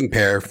a trading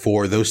pair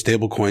for those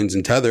stablecoins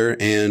in Tether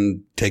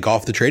and take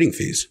off the trading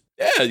fees.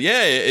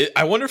 Yeah.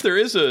 I wonder if there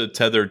is a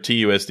Tether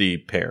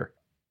TUSD pair.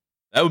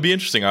 That would be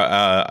interesting.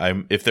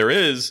 If there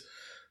is,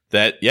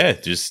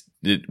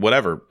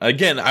 whatever.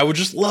 Again, I would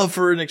just love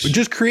for an exchange.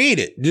 Just create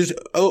it.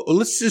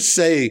 Let's just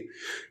say,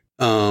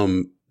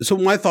 so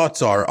my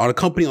thoughts are on a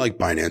company like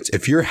Binance,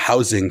 if you're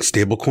housing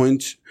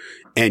stablecoins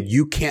and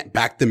you can't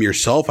back them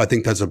yourself, I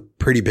think that's a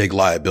pretty big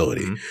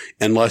liability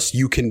unless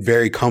you can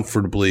very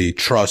comfortably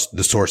trust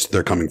the source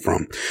they're coming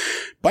from.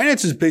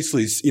 Binance is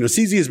basically,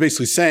 CZ is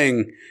basically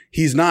saying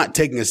he's not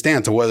taking a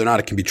stance on whether or not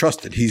it can be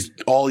trusted.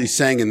 All he's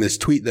saying in this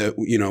tweet that,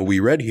 we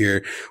read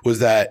here was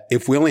that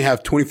if we only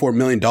have $24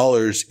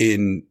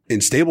 million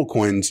in stable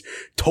coins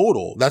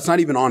total, that's not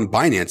even on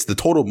Binance. The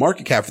total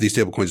market cap for these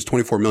stable coins is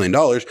 $24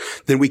 million.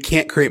 Then we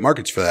can't create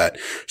markets for that.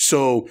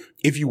 So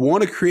if you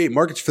want to create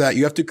markets for that,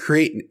 you have to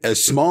create a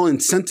small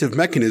incentive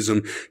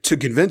mechanism to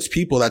convince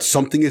people that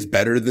something is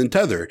better than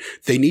Tether.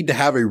 They need to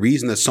have a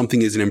reason that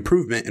something is an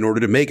improvement in order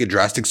to make a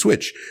drastic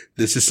switch.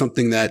 This is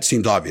something that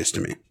seems obvious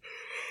to me.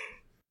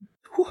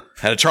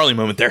 Had a Charlie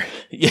moment there.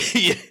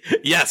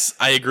 Yes,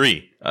 I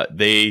agree.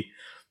 They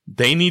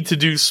need to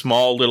do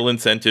small little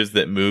incentives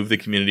that move the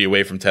community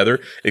away from Tether.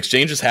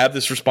 Exchanges have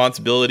this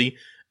responsibility.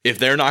 If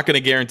they're not going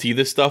to guarantee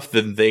this stuff,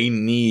 then they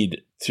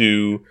need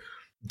to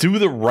do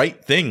the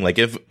right thing. Like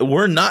if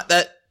we're not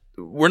that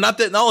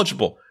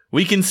knowledgeable,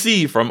 we can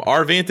see from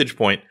our vantage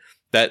point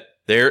that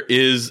there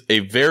is a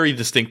very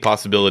distinct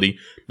possibility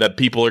that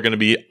people are going to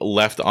be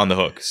left on the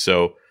hook.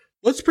 So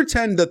let's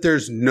pretend that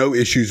there's no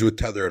issues with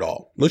Tether at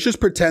all. Let's just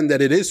pretend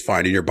that it is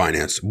fine in your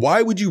Binance.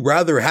 Why would you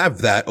rather have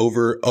that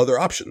over other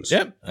options?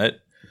 Yeah.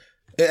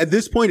 At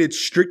this point, it's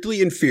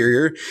strictly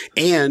inferior.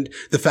 And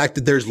the fact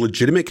that there's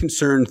legitimate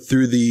concern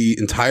through the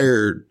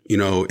entire,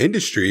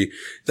 industry,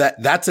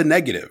 that's a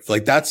negative.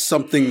 Like that's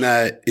something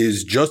that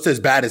is just as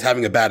bad as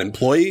having a bad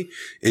employee.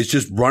 It's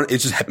just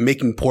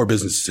making poor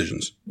business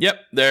decisions. Yep.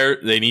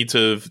 They need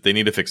to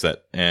fix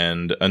that.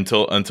 And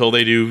until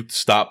they do,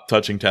 stop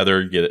touching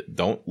Tether.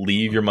 Don't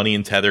leave your money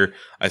in Tether.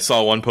 I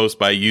saw one post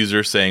by a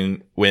user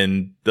saying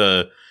when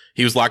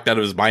he was locked out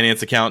of his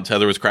Binance account,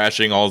 Tether was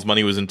crashing, all his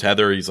money was in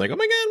Tether. He's like, oh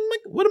my God,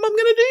 what am I going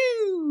to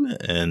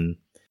do? And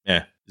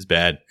yeah, it's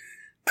bad.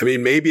 I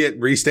mean, maybe it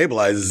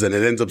restabilizes and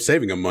it ends up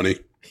saving him money.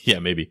 Yeah,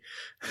 maybe.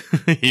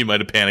 He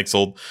might have panic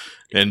sold.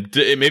 And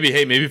maybe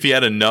if he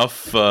had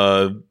enough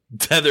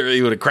Tether,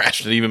 he would have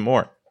crashed it even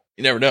more.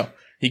 You never know.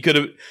 He could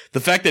have.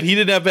 The fact that he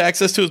didn't have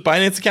access to his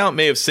Binance account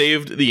may have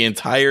saved the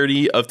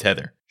entirety of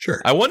Tether.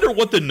 Sure. I wonder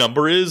what the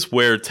number is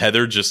where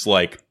Tether just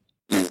like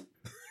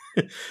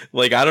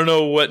I don't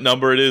know what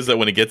number it is that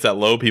when it gets that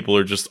low, people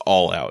are just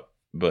all out.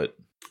 But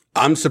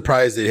I'm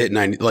surprised it hit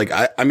 90. Like,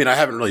 I mean, I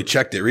haven't really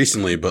checked it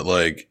recently, but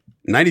like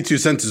 92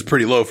 cents is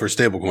pretty low for a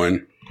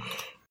stablecoin.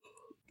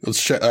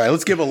 Let's check. All right,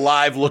 let's give a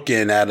live look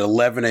in at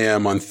 11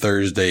 a.m. on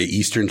Thursday,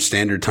 Eastern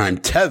Standard Time.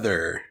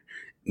 Tether,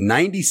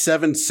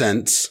 97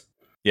 cents.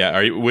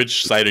 Yeah.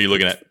 Which site are you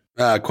looking at?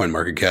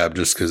 CoinMarketCap,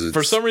 just because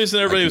for some reason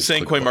everybody was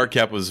saying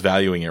CoinMarketCap was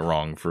valuing it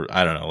wrong for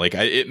I don't know. Like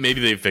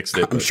maybe they fixed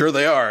it. I'm sure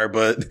they are,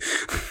 but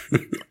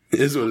it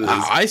is what it is.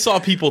 I saw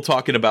people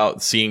talking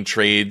about seeing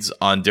trades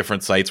on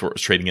different sites where it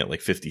was trading at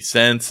like 50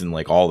 cents and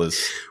like all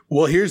this.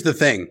 Well, here's the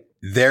thing.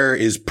 there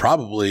is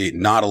probably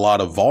not a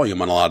lot of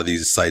volume on a lot of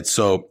these sites.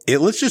 So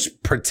let's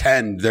just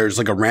pretend there's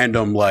like a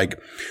random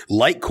like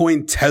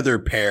Litecoin tether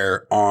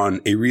pair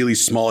on a really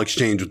small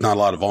exchange with not a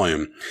lot of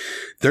volume.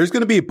 There's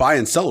going to be buy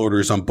and sell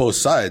orders on both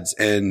sides.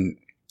 And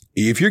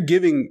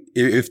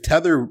if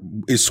Tether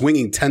is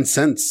swinging 10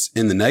 cents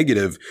in the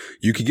negative,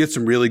 you could get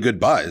some really good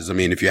buys. I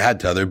mean, if you had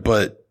Tether,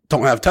 but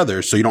don't have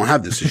Tether, so you don't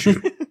have this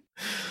issue.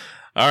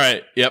 All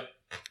right. Yep.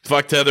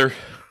 Fuck Tether.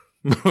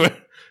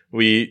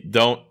 We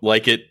don't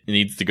like it. It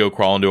needs to go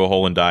crawl into a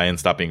hole and die and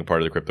stop being a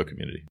part of the crypto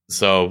community.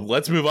 So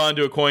let's move on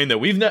to a coin that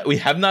we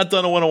have not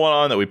done a 101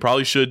 on, that we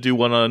probably should do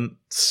one on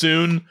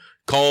soon,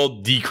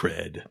 called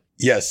Decred.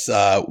 Yes,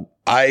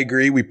 I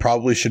agree. We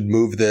probably should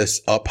move this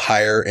up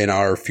higher in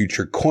our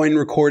future coin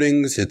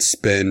recordings. It's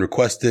been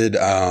requested,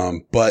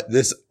 but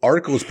this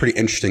article is pretty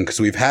interesting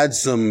because we've had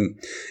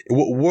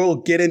we'll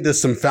get into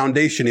some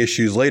foundation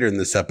issues later in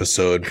this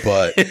episode,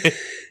 but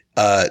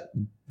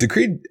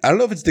Decred, I don't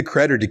know if it's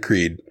Decred or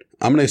Decreed.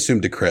 I'm going to assume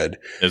Decred.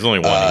 There's only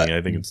one.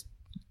 I think it's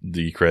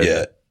Decred.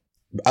 Yeah.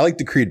 I like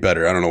Decreed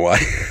better. I don't know why.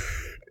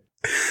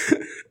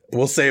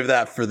 We'll save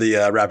that for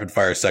the rapid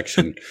fire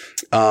section.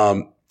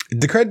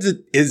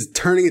 Decred is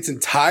turning its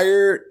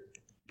entire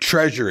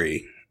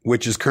treasury,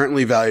 which is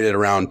currently valued at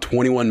around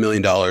 $21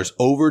 million,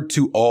 over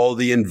to all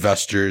the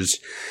investors.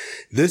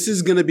 This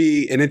is going to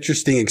be an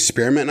interesting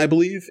experiment, I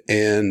believe.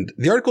 And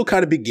the article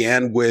kind of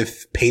began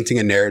with painting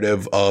a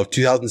narrative of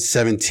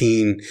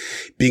 2017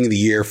 being the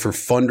year for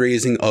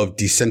fundraising of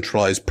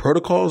decentralized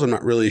protocols. I'm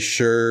not really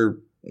sure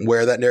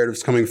where that narrative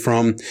is coming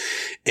from.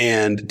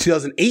 And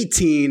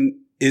 2018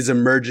 is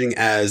emerging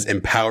as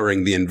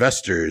empowering the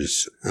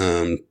investors.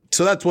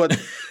 So that's what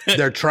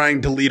they're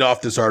trying to lead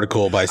off this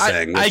article by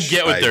saying. I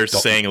get what they're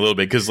saying a little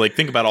bit, because like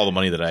think about all the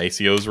money that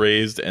ICOs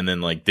raised and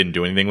then like didn't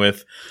do anything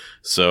with.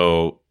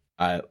 So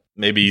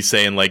maybe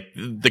saying like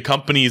the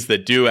companies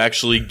that do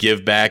actually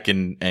give back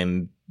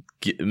and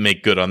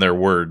make good on their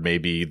word,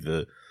 maybe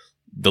the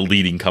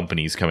leading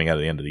companies coming out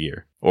at the end of the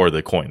year, or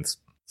the coins.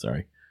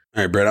 Sorry.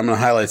 All right, Brett, I'm going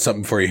to highlight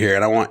something for you here,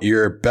 and I want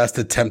your best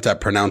attempt at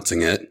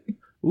pronouncing it.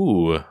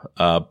 Ooh,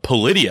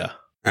 Pallidea.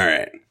 All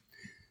right.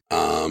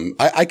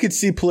 I could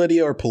see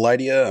Pallidea or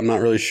Pallidea. I'm not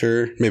really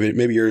sure.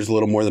 Maybe yours a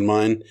little more than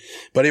mine.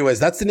 But anyways,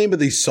 that's the name of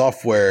the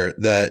software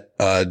that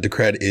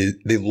Decred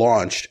they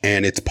launched,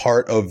 and it's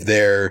part of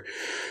their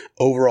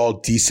overall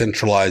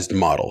decentralized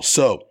model.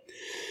 So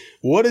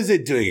what is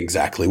it doing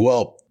exactly?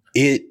 Well,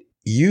 it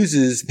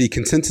uses the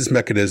consensus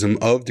mechanism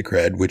of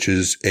Decred, which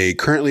is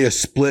currently a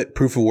split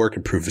proof of work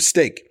and proof of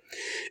stake.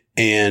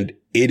 And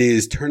it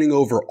is turning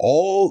over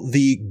all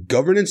the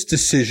governance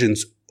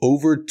decisions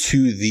over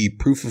to the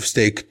proof of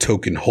stake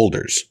token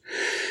holders.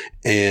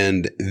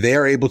 And they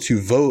are able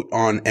to vote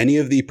on any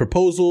of the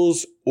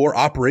proposals or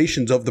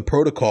operations of the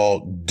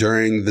protocol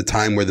during the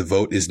time where the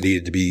vote is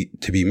needed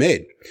to be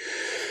made.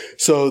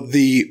 So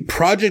the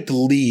project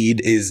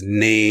lead is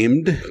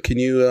named, can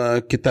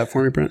you get that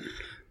for me, Brent?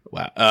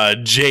 Wow.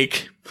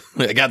 Jake.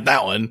 I got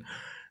that one.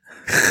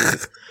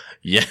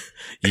 Yeah.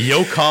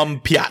 Joachim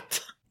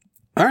Piat.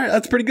 All right.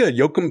 That's pretty good.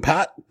 Joachim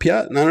Piat?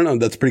 I don't know.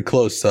 That's pretty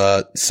close.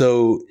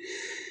 So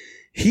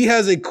he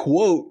has a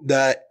quote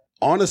that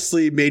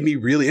honestly made me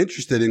really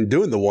interested in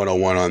doing the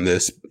 101 on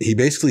this. He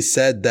basically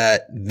said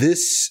that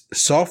this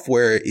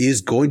software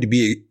is going to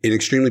be an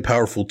extremely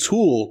powerful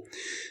tool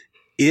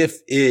if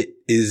it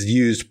is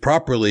used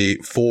properly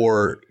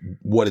for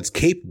what it's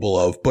capable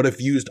of. But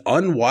if used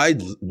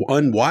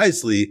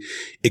unwisely,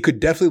 it could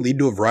definitely lead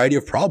to a variety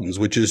of problems,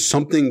 which is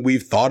something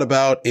we've thought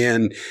about.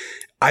 And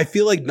I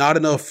feel like not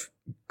enough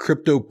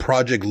crypto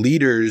project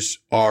leaders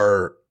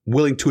are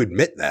willing to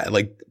admit that.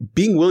 Like,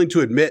 being willing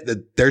to admit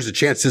that there's a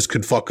chance this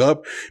could fuck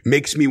up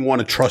makes me want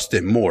to trust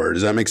it more.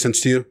 Does that make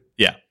sense to you?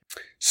 Yeah.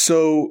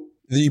 So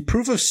the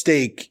proof of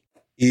stake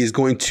is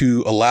going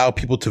to allow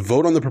people to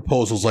vote on the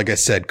proposals. Like I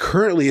said,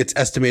 currently it's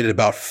estimated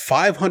about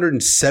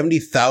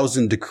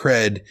 570,000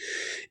 Decred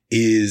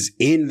is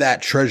in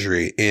that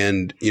treasury.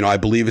 And, I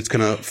believe it's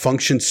going to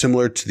function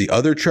similar to the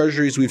other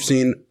treasuries we've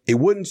seen. It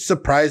wouldn't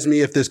surprise me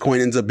if this coin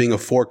ends up being a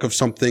fork of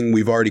something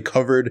we've already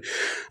covered.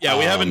 Yeah,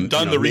 we haven't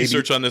done the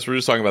research on this. We're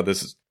just talking about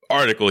this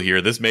article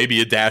here. This may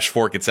be a Dash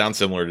fork. It sounds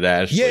similar to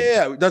Dash.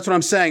 Yeah, that's what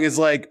I'm saying is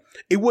like,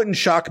 it wouldn't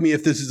shock me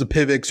if this is a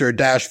Pivx or a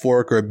Dash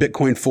fork or a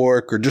Bitcoin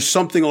fork or just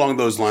something along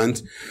those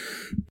lines.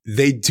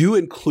 They do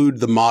include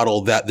the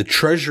model that the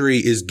treasury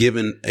is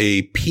given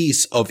a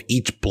piece of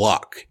each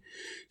block.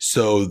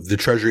 So the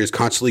treasury is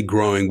constantly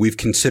growing. We've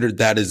considered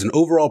that as an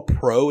overall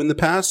pro in the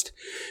past.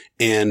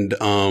 And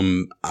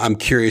I'm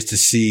curious to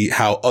see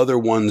how other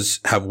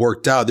ones have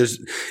worked out.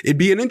 It'd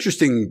be an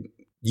interesting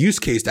use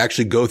case to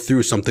actually go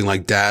through something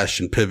like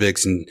Dash and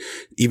Pivx and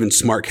even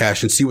Smart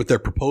Cash and see what their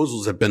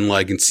proposals have been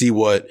like and see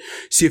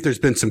if there's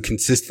been some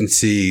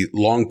consistency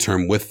long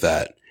term with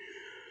that.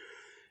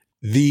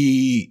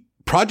 The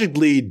project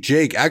lead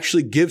Jake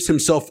actually gives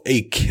himself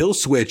a kill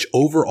switch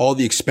over all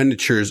the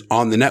expenditures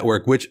on the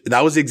network, which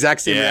that was the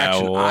exact same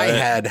reaction I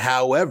had.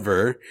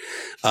 However,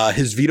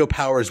 his veto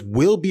powers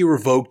will be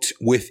revoked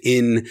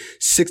within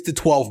 6 to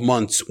 12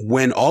 months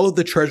when all of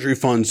the treasury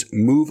funds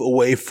move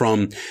away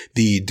from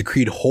the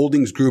Decreed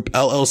Holdings Group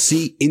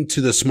LLC into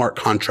the smart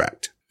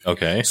contract.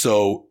 Okay.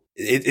 So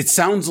it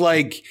sounds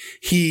like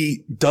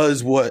he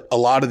does what a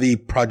lot of the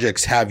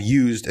projects have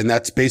used, and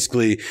that's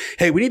basically,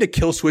 hey, we need a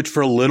kill switch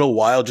for a little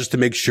while just to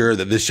make sure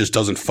that this just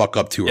doesn't fuck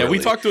up too early. Yeah, we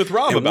talked with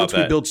Rob about that. Once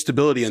we build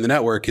stability in the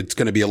network, it's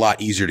going to be a lot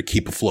easier to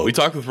keep afloat. We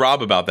talked with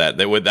Rob about that.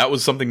 That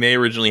was something they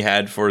originally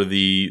had for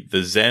the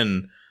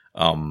Zen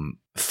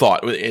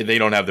thought. They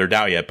don't have their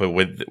DAO yet, but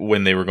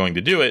when they were going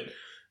to do it,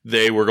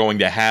 they were going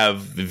to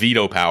have the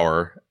veto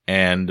power.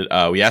 And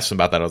we asked him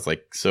about that. I was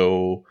like,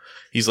 so...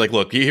 He's like,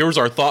 look, here's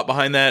our thought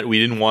behind that. We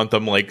didn't want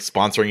them like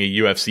sponsoring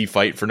a UFC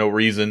fight for no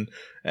reason.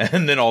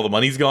 And then all the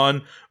money's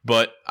gone.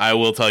 But I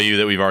will tell you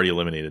that we've already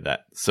eliminated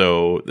that.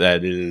 So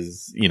that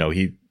is,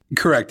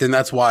 correct. And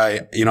that's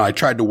why, I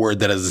tried to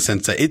word that as a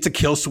sense that it's a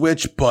kill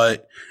switch,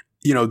 but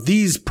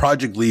these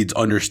project leads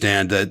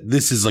understand that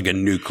this is like a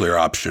nuclear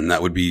option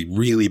that would be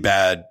really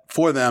bad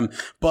for them.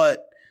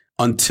 But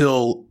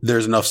until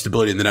there's enough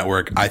stability in the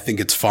network, I think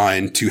it's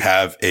fine to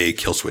have a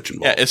kill switch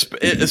involved. Yeah,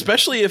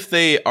 especially if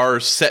they are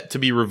set to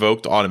be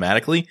revoked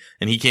automatically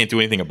and he can't do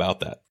anything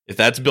about that. If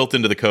that's built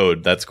into the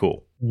code, that's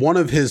cool. One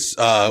of his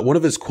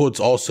quotes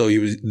also,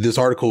 this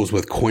article was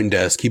with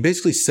CoinDesk. He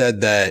basically said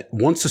that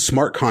once the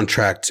smart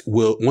contract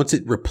once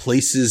it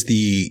replaces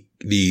the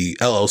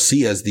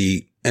LLC as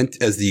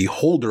the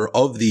holder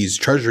of these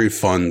treasury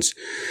funds,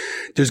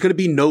 there's going to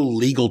be no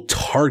legal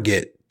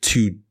target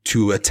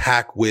to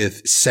attack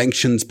with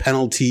sanctions,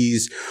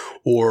 penalties,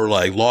 or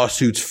like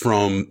lawsuits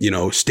from,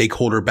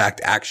 stakeholder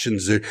backed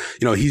actions.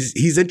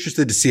 He's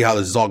interested to see how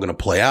this is all going to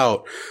play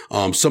out.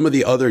 Some of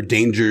the other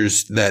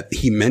dangers that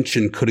he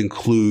mentioned could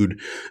include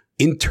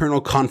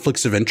internal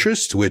conflicts of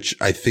interest, which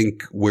I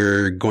think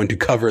we're going to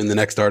cover in the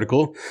next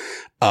article.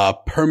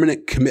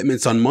 Permanent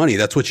commitments on money.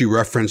 That's what you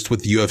referenced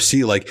with the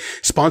UFC. Like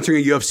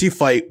sponsoring a UFC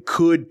fight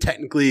could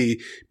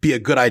technically be a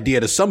good idea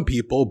to some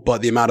people,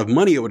 but the amount of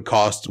money it would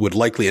cost would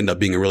likely end up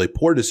being a really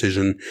poor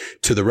decision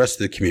to the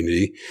rest of the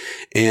community.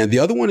 And the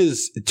other one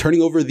is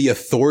turning over the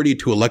authority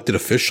to elected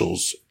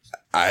officials.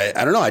 I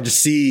don't know. I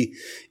just see,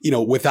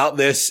 without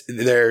this,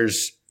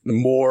 there's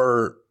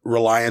more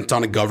reliant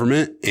on a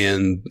government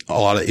and a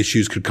lot of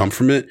issues could come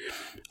from it.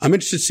 I'm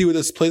interested to see where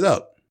this plays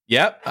out.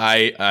 Yeah,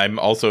 I'm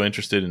also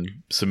interested in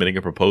submitting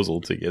a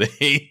proposal to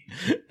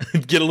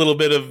get a little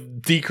bit of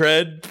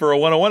decred for a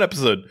 101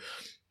 episode.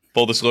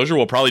 Full disclosure,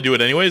 we'll probably do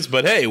it anyways,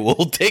 but hey, we'll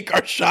take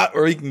our shot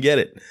where we can get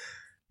it.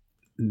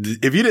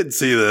 If you didn't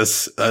see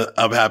this,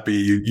 I'm happy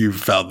you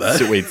found that.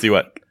 So wait, see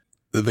what?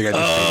 The thing I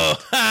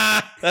just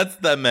that's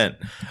what that meant.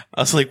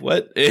 I was like,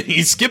 what? And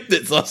he skipped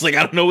it, so I was like,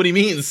 I don't know what he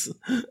means.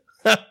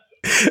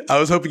 I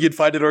was hoping you'd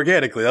find it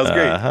organically. That was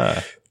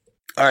great.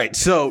 All right.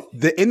 So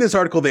in this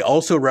article, they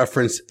also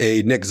reference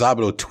a Nick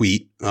Szabado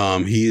tweet.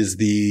 He is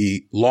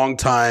the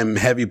longtime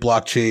heavy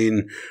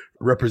blockchain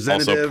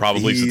representative. Also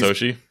probably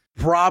Satoshi.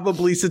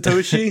 Probably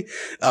Satoshi.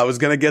 I was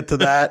going to get to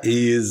that.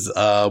 He is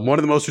one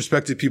of the most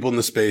respected people in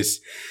the space.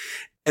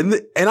 And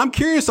I'm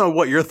curious on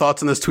what your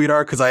thoughts on this tweet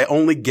are, because I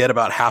only get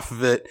about half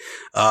of it.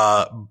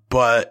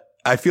 But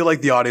I feel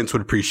like the audience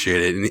would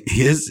appreciate it. And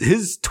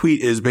his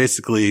tweet is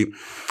basically,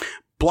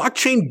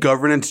 blockchain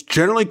governance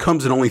generally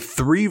comes in only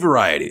 3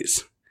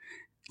 varieties: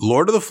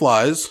 Lord of the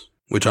Flies,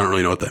 which I don't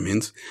really know what that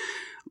means,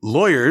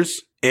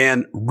 lawyers,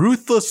 and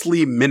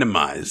ruthlessly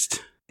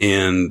minimized.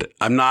 And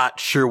I'm not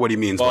sure what he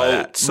means by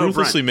that. So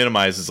ruthlessly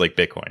minimized is like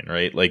Bitcoin,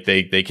 right? Like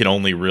they can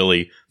only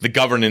really, the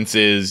governance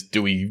is,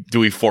 do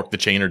we fork the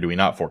chain or do we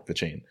not fork the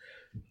chain?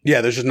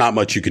 Yeah, there's just not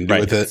much you can do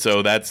with it.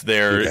 So that's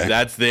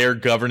their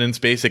governance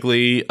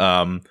basically.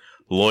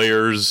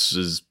 Lawyers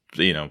is,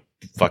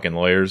 fucking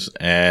lawyers.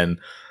 And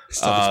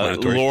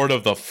Lord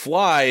of the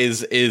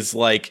Flies is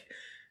like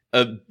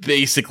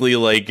basically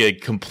like a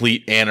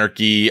complete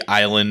anarchy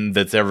island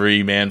that's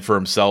every man for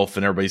himself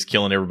and everybody's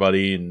killing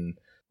everybody and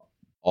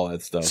all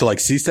that stuff. So like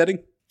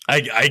seasteading?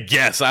 I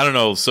guess. I don't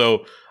know.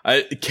 So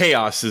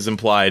chaos is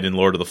implied in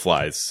Lord of the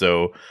Flies.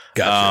 So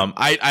gotcha.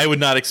 I would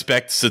not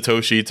expect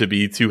Satoshi to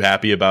be too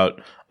happy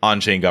about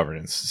on-chain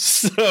governance.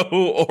 So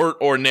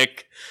or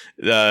Nick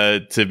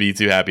to be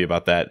too happy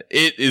about that.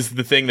 It is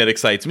the thing that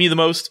excites me the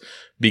most,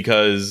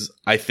 because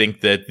I think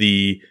that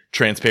the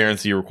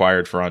transparency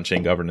required for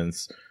on-chain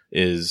governance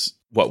is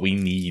what we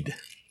need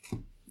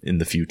in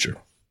the future.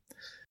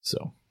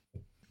 So,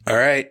 all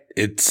right.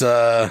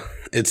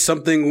 It's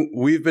something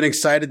we've been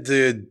excited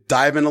to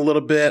dive in a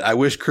little bit. I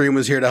wish Kareem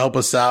was here to help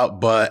us out,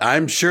 but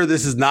I'm sure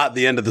this is not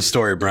the end of the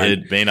story, Brian.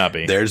 It may not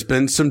be. There's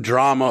been some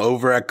drama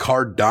over at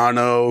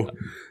Cardano,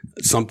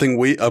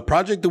 a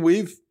project that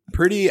we've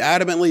pretty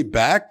adamantly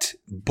backed,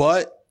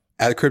 but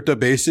at Crypto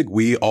Basic,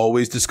 we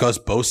always discuss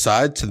both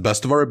sides to the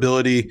best of our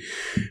ability.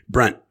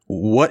 Brent,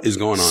 what is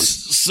going on?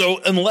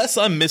 So unless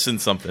I'm missing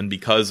something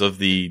because of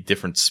the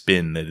different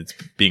spin that it's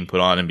being put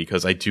on, and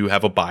because I do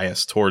have a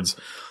bias towards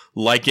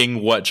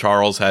liking what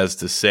Charles has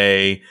to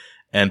say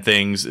and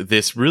things,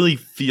 this really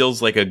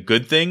feels like a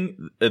good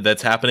thing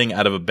that's happening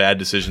out of a bad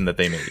decision that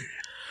they made.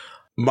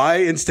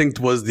 My instinct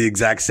was the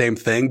exact same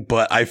thing,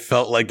 but I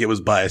felt like it was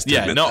biased.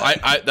 Yeah, no,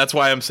 I that's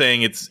why I'm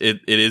saying it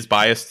is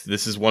biased.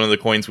 This is one of the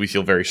coins we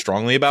feel very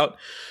strongly about.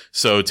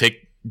 So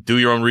do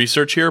your own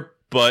research here.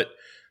 But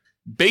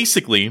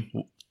basically,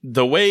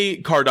 the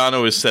way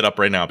Cardano is set up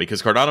right now,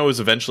 because Cardano is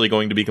eventually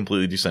going to be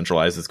completely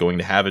decentralized, it's going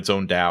to have its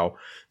own DAO.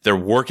 They're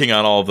working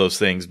on all of those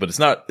things, but it's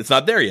not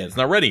there yet. It's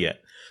not ready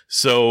yet.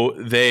 So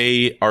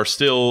they are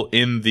still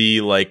in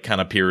the like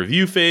kind of peer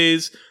review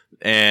phase,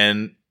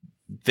 and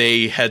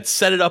they had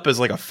set it up as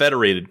like a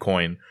federated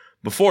coin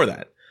before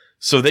that.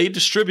 So they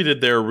distributed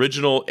their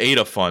original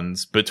ADA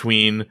funds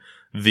between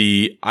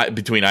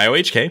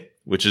IOHK,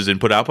 which is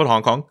Input Output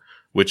Hong Kong,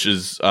 which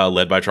is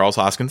led by Charles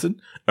Hoskinson,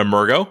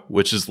 Emergo,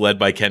 which is led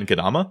by Ken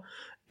Kadama,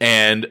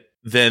 and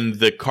then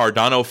the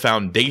Cardano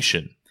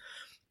Foundation.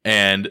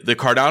 And the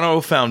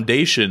Cardano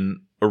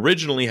Foundation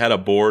originally had a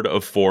board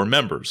of 4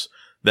 members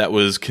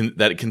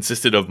that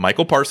consisted of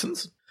Michael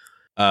Parsons,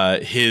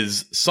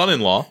 his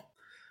son-in-law,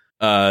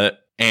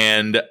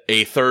 and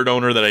a third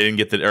owner that I didn't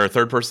get or a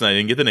third person I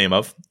didn't get the name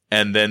of,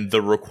 and then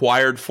the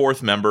required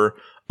 4th member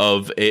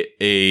of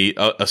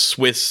a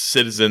Swiss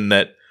citizen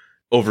that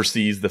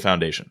oversees the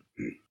foundation.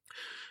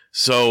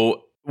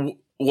 So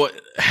what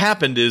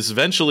happened is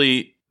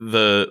eventually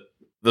the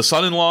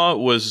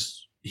son-in-law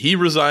he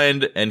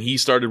resigned and he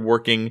started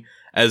working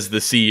as the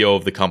CEO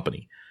of the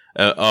company,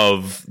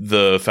 of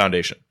the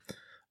foundation.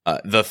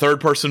 The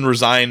third person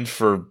resigned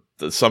for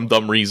some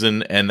dumb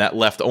reason, and that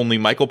left only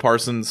Michael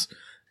Parsons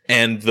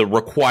and the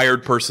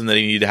required person that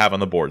he needed to have on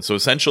the board. So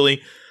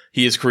essentially,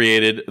 he has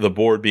created the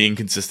board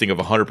consisting of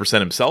 100%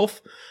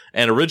 himself.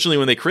 And originally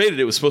when they created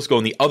it, it was supposed to go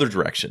in the other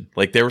direction.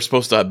 Like they were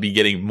supposed to be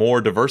getting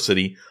more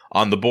diversity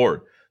on the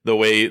board. The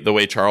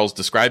way Charles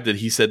described it,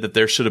 he said that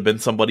there should have been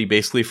somebody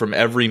basically from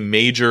every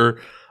major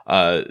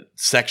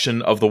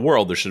section of the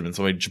world. There should have been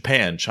somebody from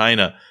Japan,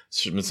 China, there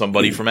should have been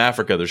somebody from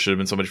Africa, there should have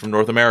been somebody from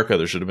North America,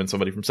 there should have been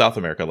somebody from South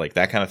America, like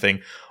that kind of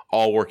thing,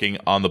 all working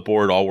on the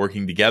board, all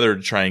working together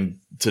to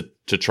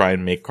try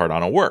and make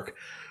Cardano work.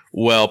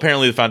 Well,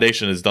 apparently the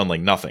foundation has done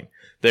like nothing.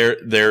 They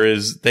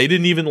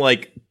didn't even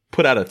like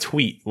put out a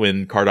tweet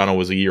when Cardano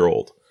was a year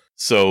old.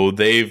 So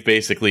they've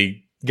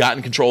basically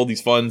gotten control of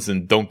these funds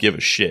and don't give a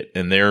shit.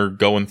 And they're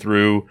going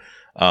through,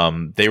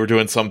 they were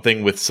doing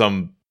something with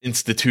some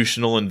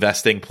institutional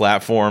investing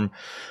platform.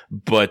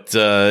 But,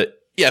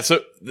 yeah,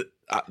 so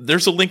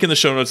there's a link in the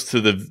show notes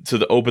to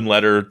the open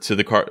letter to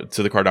the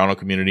Cardano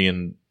community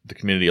and the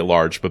community at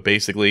large. But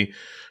basically,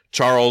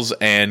 Charles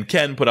and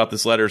Ken put out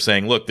this letter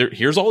saying, look,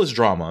 here's all his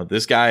drama.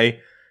 This guy,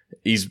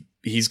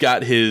 he's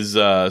got his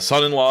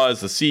son-in-law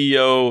as the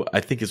CEO. I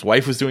think his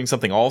wife was doing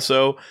something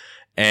also,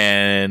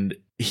 and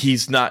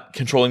he's not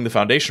controlling the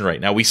foundation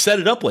right now. We set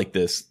it up like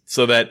this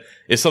so that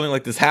if something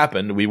like this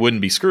happened, we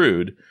wouldn't be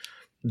screwed.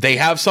 They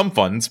have some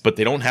funds, but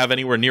they don't have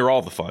anywhere near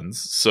all the funds.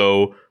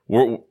 So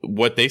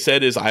what they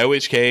said is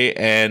IOHK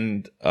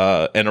and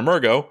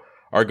Emergo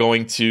are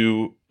going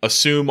to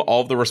assume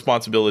all of the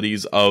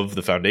responsibilities of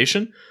the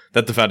foundation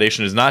that the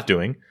foundation is not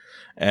doing.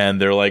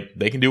 And they're like,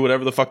 they can do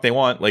whatever the fuck they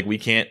want. Like, we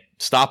can't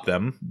stop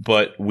them,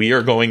 but we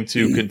are going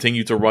to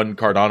continue to run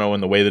Cardano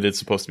in the way that it's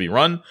supposed to be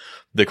run.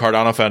 The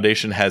Cardano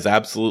Foundation has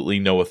absolutely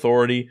no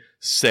authority,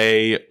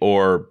 say,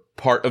 or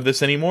part of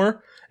this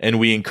anymore. And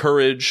we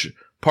encourage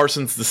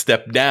Parsons to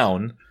step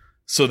down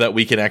so that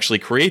we can actually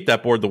create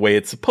that board the way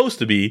it's supposed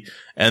to be.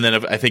 And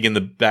then I think in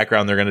the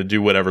background, they're going to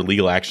do whatever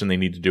legal action they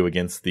need to do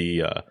against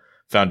the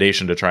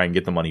foundation to try and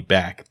get the money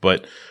back.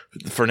 But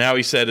for now,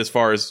 he said, as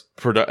far as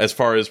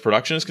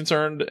production is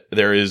concerned,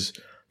 the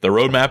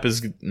roadmap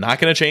is not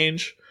going to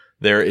change.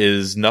 There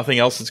is nothing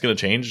else that's going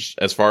to change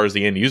as far as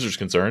the end user is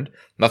concerned.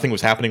 Nothing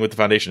was happening with the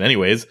foundation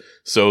anyways,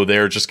 so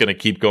they're just going to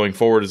keep going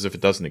forward as if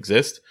it doesn't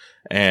exist,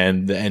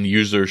 and the end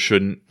user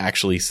shouldn't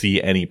actually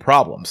see any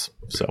problems.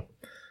 So,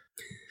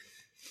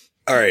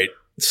 all right.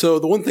 So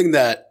the one thing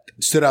that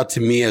stood out to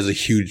me as a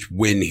huge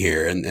win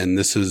here, and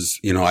this is,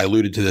 I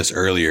alluded to this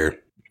earlier.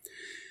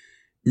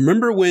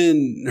 Remember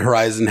when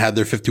Horizon had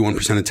their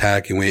 51%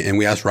 attack and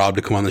we asked Rob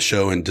to come on the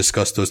show and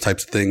discuss those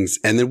types of things?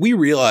 And then we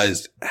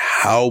realized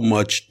how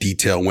much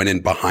detail went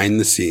in behind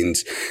the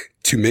scenes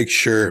to make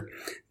sure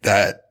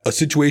that a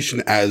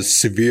situation as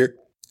severe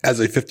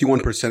as a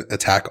 51%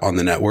 attack on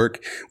the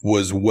network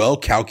was well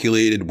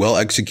calculated, well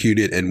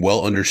executed, and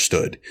well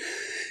understood.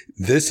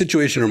 This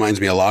situation reminds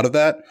me a lot of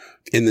that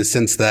in the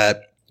sense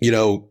that,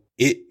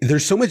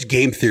 there's so much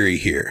game theory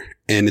here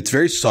and it's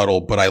very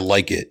subtle, but I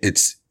like it.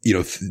 It's,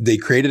 they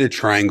created a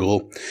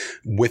triangle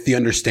with the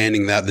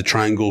understanding that the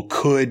triangle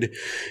could,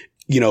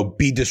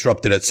 be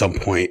disrupted at some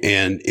point.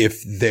 And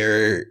if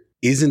there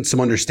isn't some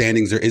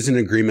understandings, there isn't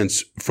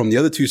agreements from the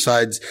other two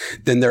sides,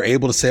 then they're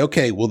able to say,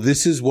 okay, well,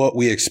 this is what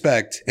we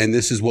expect and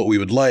this is what we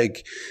would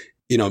like.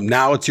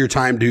 now it's your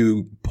time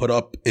to put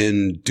up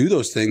and do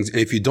those things. And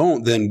if you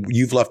don't, then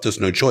you've left us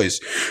no choice.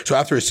 So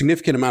after a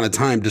significant amount of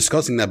time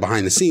discussing that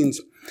behind the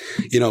scenes,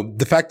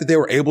 the fact that they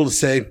were able to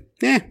say,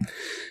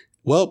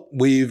 well,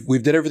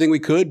 we've did everything we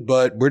could,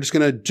 but we're just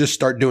going to just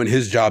start doing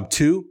his job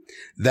too.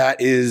 That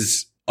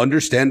is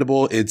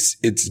understandable.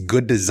 It's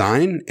good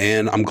design.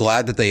 And I'm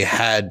glad that they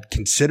had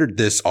considered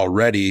this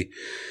already.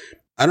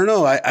 I don't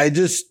know.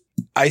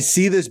 I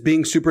see this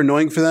being super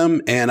annoying for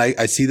them, and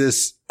I see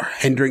this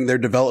hindering their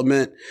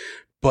development,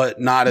 but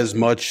not as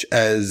much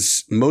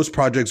as most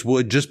projects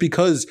would, just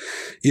because,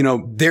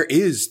 there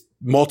is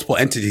multiple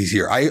entities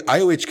here.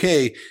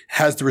 IOHK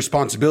has the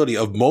responsibility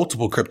of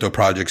multiple crypto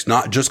projects,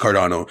 not just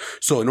Cardano.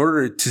 So in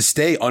order to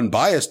stay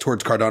unbiased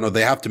towards Cardano,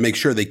 they have to make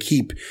sure they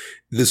keep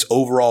this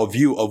overall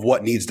view of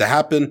what needs to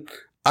happen.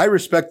 I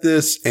respect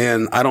this,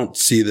 and I don't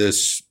see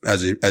this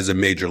as a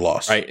major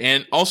loss. Right.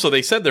 And also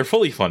they said they're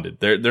fully funded.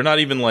 They're not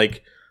even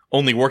like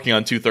only working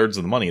on 2/3 of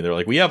the money. They're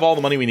like, we have all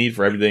the money we need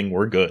for everything.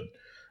 We're good.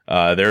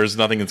 There's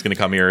nothing that's going to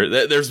come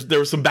here. There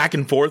was some back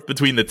and forth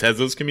between the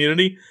Tezos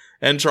community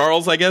and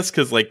Charles, I guess,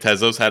 because like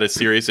Tezos had a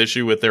serious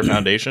issue with their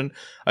foundation.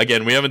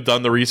 Again, we haven't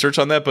done the research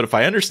on that, but if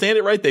I understand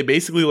it right, they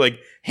basically like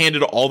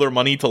handed all their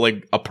money to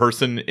like a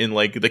person in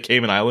like the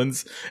Cayman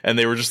Islands, and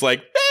they were just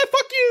like,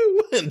 fuck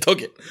you, and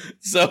took it.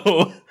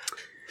 So,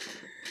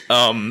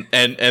 and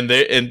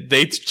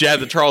they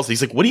jabbed at Charles.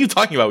 He's like, what are you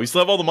talking about? We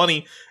still have all the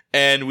money,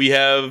 and we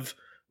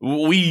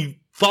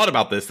thought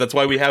about this. That's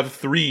why we have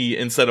 3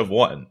 instead of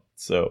 1.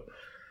 So,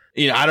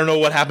 I don't know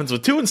what happens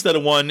with 2 instead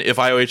of 1 if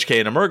IOHK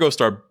and Emergo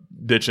start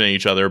bitching at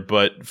each other,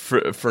 but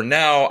for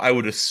now, I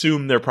would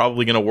assume they're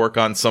probably going to work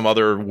on some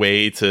other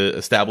way to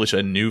establish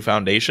a new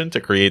foundation to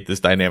create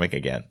this dynamic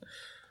again.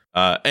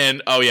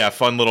 And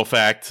fun little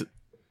fact,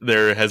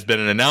 there has been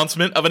an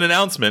announcement on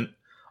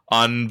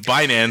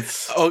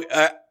Binance. Oh,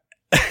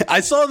 I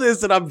saw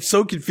this and I'm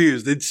so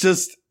confused. It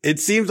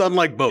seems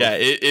unlike both. Yeah,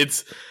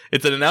 it's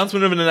an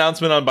announcement of an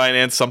announcement on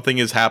Binance. Something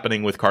is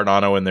happening with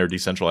Cardano and their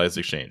decentralized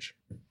exchange.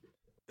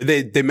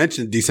 They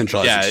mentioned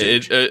decentralized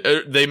exchange.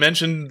 They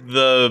mentioned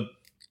the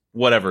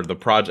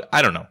project.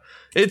 I don't know.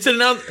 It's an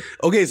announcement.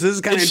 Okay, so this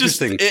is kind of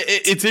interesting.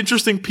 It's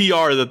interesting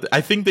PR that I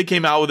think they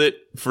came out with it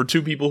for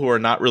 2 people who are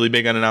not really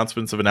big on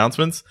announcements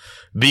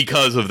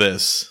because of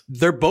this.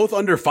 They're both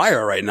under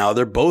fire right now.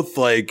 They're both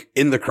like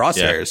in the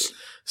crosshairs. Yeah.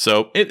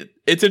 So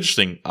it's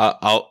interesting.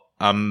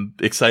 I'm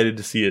excited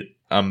to see it.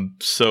 I'm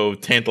so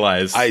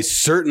tantalized. I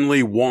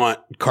certainly want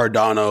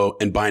Cardano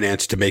and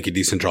Binance to make a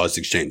decentralized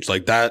exchange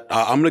like that.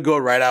 I'm going to go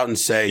right out and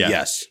say,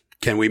 yes.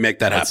 Can we make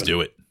that happen? Let's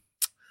do it.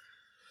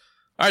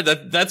 All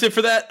right, that's it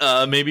for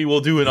that. Maybe we'll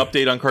do an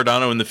update on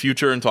Cardano in the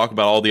future and talk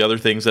about all the other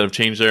things that have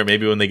changed there.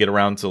 Maybe when they get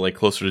around to like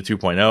closer to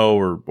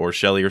 2.0 or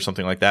Shelly or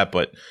something like that.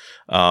 But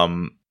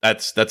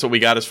that's what we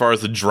got as far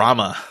as the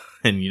drama.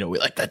 And we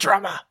like that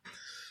drama.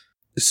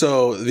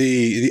 So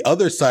the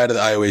other side of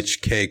the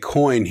IOHK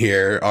coin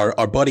here,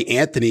 our buddy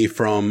Anthony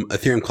from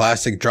Ethereum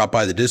Classic dropped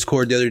by the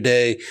Discord the other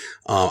day.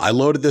 I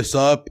loaded this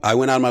up. I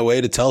went out of my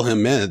way to tell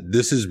him, man,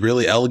 this is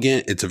really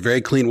elegant. It's a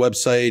very clean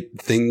website.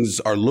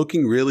 Things are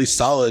looking really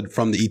solid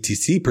from the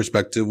ETC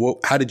perspective.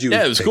 How did you?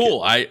 Yeah, it was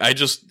cool.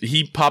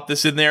 He popped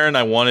this in there and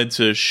I wanted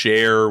to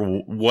share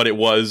what it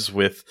was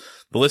with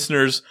the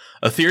listeners.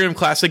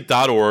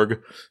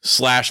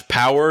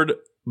 EthereumClassic.org/powered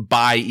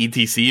by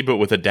ETC, but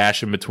with a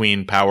dash in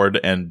between powered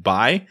and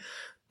by.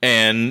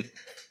 And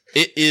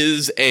it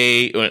is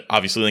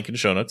obviously link in the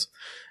show notes.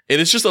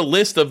 It is just a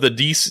list of the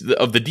D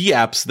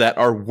apps that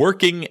are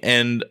working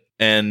and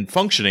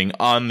functioning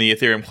on the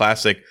Ethereum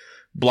Classic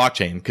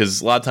blockchain.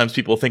 Because a lot of times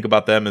people think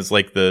about them as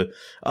like they're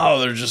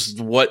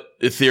just what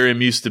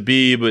Ethereum used to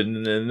be, but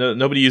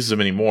nobody uses them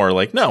anymore.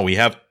 Like, no, we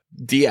have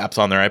D apps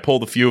on there. I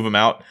pulled a few of them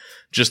out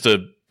just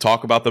to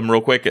talk about them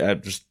real quick.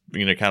 Just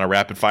kind of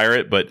rapid fire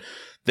it, but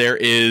there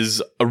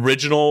is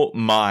Original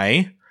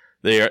My.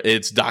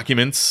 It's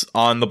documents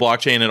on the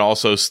blockchain, and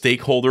also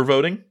stakeholder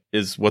voting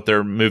is what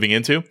they're moving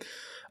into.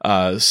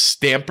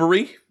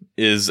 Stampery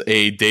is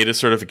a data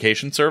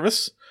certification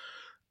service.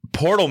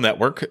 Portal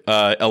Network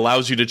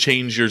allows you to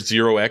change your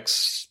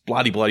 0x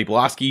bloody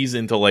bloskies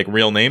into like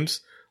real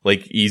names,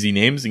 like easy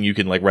names, and you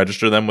can like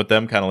register them with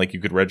them, kind of like you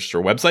could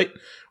register a website,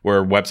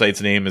 where a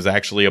website's name is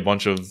actually a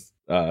bunch of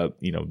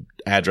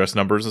address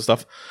numbers and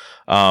stuff.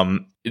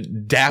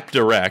 DApp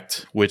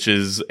Direct, which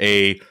is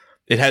it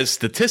has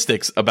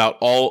statistics about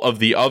all of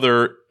the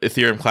other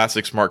Ethereum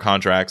Classic smart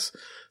contracts,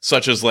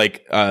 such as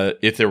like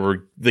if there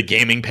were the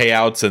gaming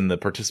payouts and the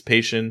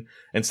participation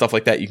and stuff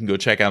like that. You can go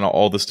check out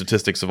all the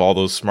statistics of all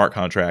those smart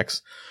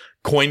contracts.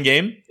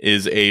 CoinGame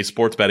is a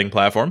sports betting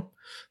platform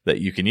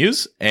that you can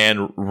use,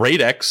 and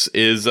RateX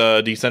is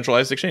a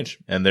decentralized exchange,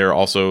 and they're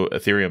also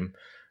Ethereum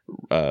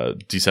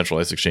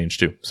decentralized exchange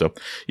too. So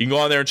you can go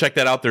on there and check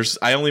that out.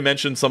 I only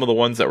mentioned some of the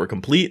ones that were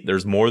complete.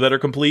 There's more that are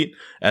complete,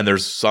 and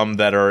there's some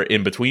that are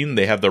in between.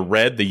 They have the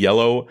red, the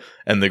yellow,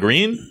 and the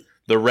green.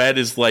 The red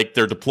is like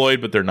they're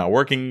deployed, but they're not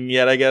working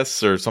yet, I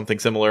guess, or something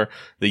similar.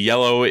 The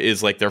yellow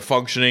is like they're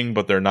functioning,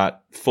 but they're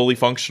not fully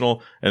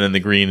functional. And then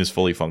the green is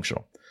fully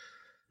functional.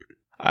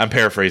 I'm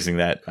paraphrasing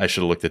that. I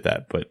should have looked at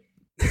that, but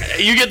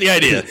you get the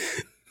idea.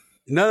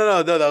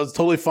 No, that was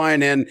totally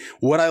fine. And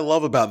what I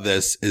love about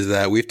this is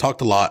that we've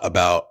talked a lot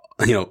about,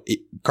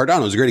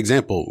 Cardano is a great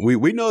example.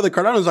 We know that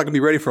Cardano is not going to be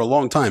ready for a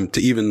long time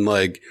to even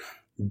like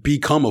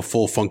become a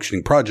full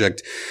functioning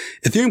project.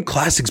 Ethereum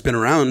Classic's been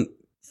around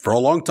for a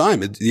long time.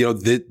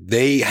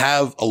 They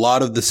have a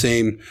lot of the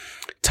same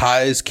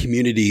ties,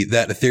 community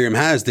that Ethereum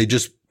has. They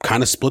just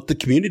kind of split the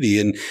community,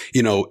 and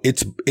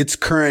its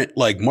current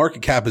like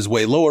market cap is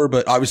way lower,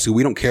 but obviously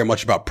we don't care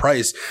much about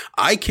price.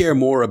 I care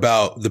more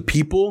about the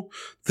people,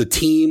 the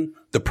team,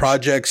 the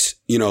projects,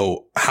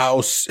 how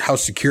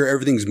secure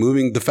everything's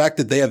moving. The fact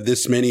that they have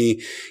this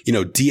many,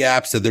 D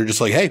apps that they're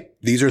just like, hey,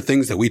 these are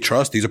things that we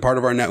trust. These are part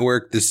of our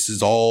network. This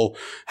is all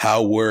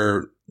how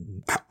we're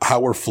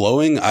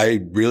flowing.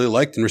 I really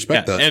liked and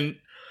respect that. And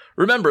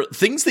remember,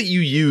 things that you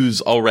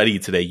use already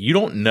today, you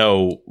don't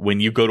know when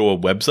you go to a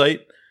website.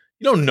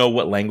 You don't know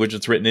what language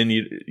it's written in.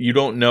 You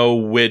don't know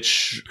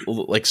which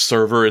like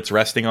server it's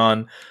resting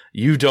on.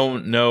 You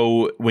don't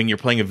know when you're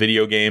playing a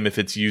video game if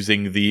it's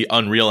using the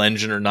Unreal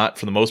Engine or not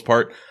for the most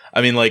part.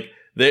 I mean, like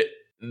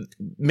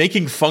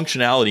making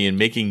functionality and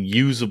making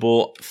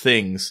usable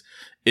things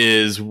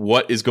is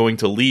what is going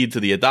to lead to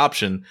the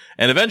adoption.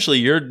 And eventually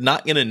you're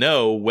not going to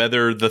know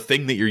whether the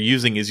thing that you're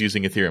using is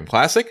using Ethereum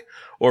Classic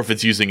or if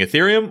it's using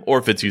Ethereum or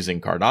if it's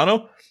using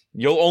Cardano.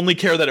 You'll only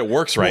care that it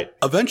works right.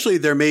 Well, eventually,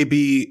 there may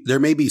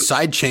be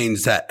side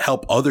chains that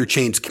help other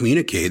chains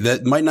communicate.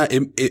 That might not.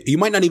 You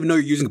might not even know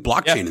you're using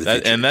blockchain in the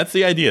future. And that's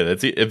the idea.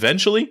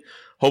 Eventually,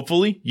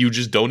 hopefully, you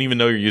just don't even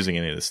know you're using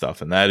any of this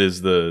stuff, and that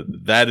is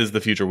the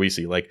future we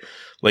see. Like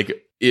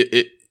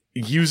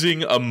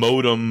using a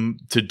modem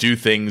to do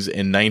things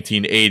in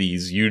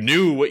 1980s. You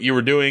knew what you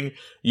were doing.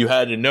 You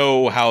had to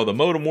know how the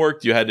modem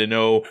worked. You had to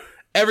know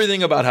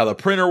everything about how the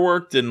printer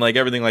worked and like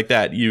everything like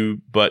that.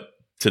 But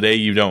today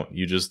you don't.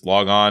 You just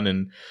log on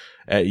and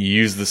you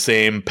use the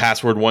same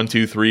password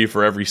 123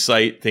 for every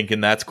site, thinking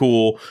that's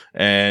cool,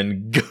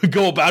 and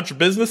go about your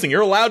business. And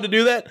you're allowed to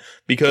do that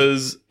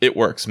because it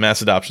works.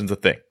 Mass adoption's a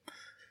thing.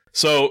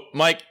 So,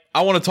 Mike,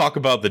 I want to talk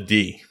about the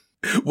D.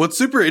 What's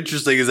super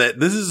interesting is that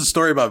this is a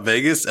story about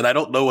Vegas, and I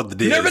don't know what the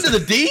D is. You never been to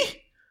the D?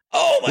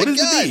 Oh my God!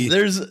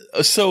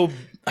 The D?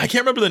 I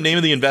can't remember the name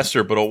of the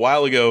investor, but a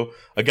while ago,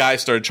 a guy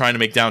started trying to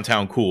make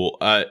downtown cool.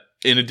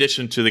 In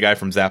addition to the guy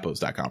from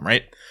Zappos.com,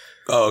 right?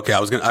 Oh, okay. I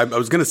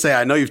was gonna say,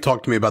 I know you've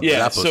talked to me about the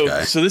Zappos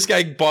guy. So this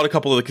guy bought a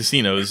couple of the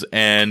casinos,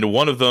 and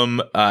one of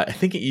them, I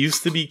think it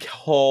used to be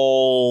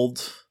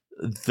called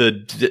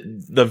the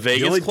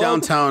Vegas The only Club.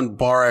 Downtown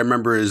bar I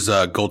remember is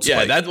Gold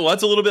Spike. Yeah,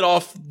 that's a little bit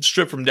off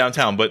strip from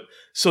downtown, but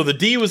so the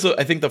D was,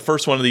 I think, the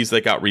first one of these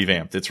that got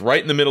revamped. It's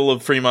right in the middle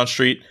of Fremont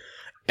Street,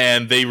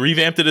 and they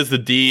revamped it as the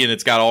D, and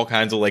it's got all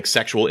kinds of like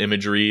sexual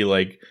imagery,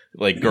 like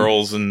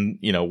girls and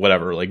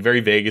whatever, like very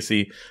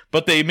Vegas-y.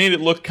 But they made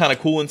it look kind of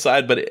cool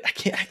inside. But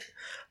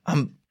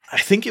I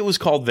think it was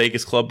called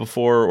Vegas Club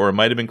before, or it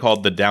might have been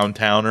called the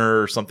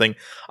Downtowner or something.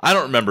 I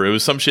don't remember. It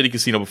was some shitty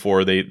casino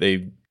before.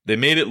 They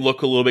made it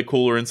look a little bit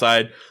cooler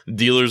inside.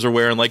 Dealers are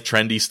wearing like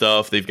trendy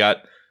stuff. They've got.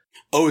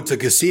 Oh, it's a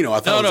casino.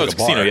 I thought it was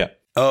it's a casino. Yeah.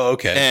 Oh,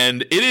 okay.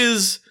 And it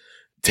is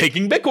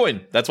taking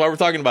Bitcoin. That's why we're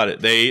talking about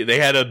it. They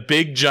had a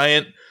big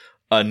giant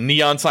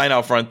neon sign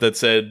out front that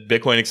said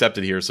Bitcoin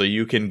accepted here, so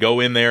you can go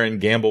in there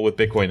and gamble with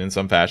Bitcoin in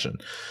some fashion.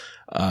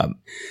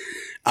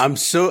 I'm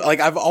so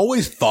I've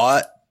always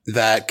thought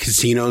that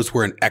casinos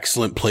were an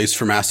excellent place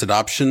for mass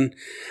adoption,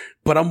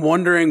 but I'm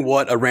wondering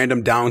what a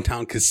random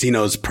downtown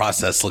casino's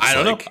process looks like.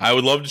 I don't know. I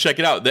would love to check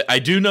it out. I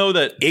do know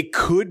that it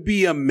could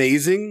be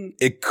amazing.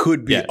 It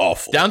could be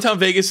awful. Downtown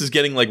Vegas is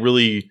getting like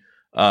really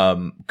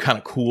kind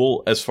of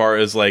cool as far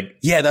as like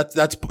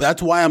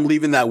that's why I'm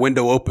leaving that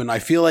window open. I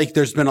feel like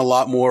there's been a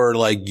lot more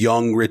like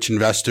young rich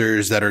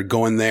investors that are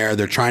going there.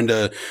 They're trying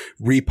to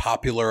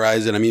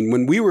repopularize it. I mean,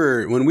 when we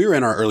were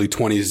in our early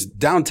 20s,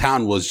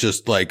 downtown was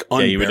just like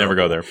unbearable. Yeah, you would never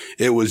go there.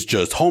 It was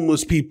just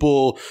homeless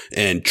people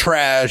and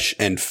trash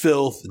and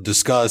filth,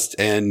 disgust.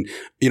 And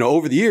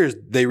over the years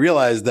they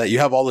realized that you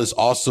have all this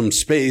awesome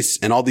space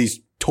and all these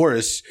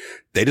tourists,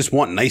 they just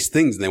want nice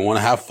things and they want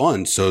to have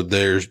fun. So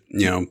they're,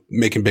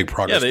 making big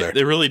progress there.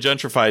 They really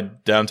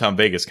gentrified downtown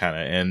Vegas kind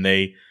of. And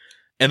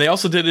they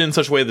also did it in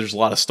such a way there's a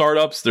lot of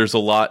startups. There's a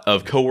lot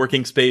of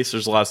co-working space.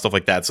 There's a lot of stuff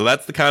like that. So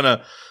that's the kind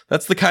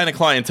of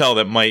clientele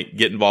that might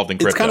get involved in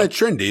crypto. It's kind of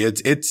trendy.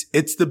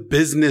 It's the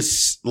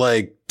business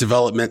like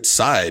development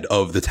side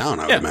of the town,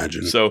 I would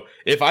imagine. So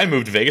if I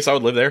moved to Vegas, I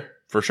would live there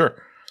for sure.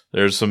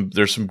 There's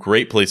some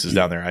great places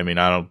down there. I mean,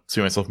 I don't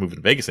see myself moving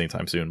to Vegas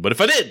anytime soon, but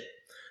if I did,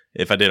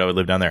 I would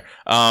live down there.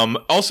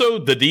 Also,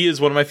 the D is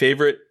one of my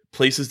favorite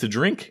places to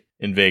drink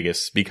in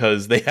Vegas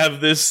because they have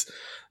this.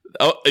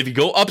 If you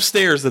go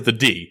upstairs at the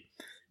D,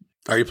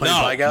 are you playing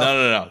Blackout?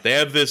 No. They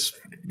have this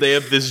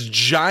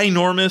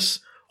ginormous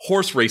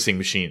horse racing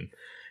machine,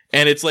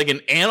 and it's like an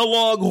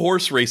analog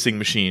horse racing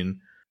machine.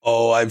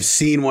 Oh, I've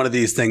seen one of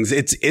these things.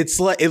 It's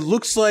like, it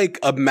looks like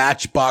a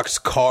Matchbox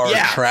car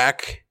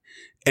track.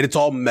 And it's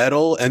all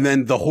metal, and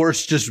then the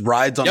horse just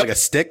rides on like a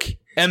stick.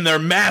 And they're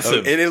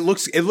massive. And it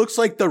looks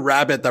like the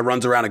rabbit that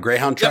runs around a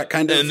greyhound track,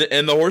 kind of.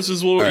 And the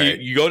horses will, Right.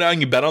 you go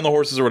down, you bet on the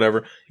horses or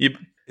whatever.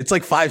 It's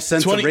like 5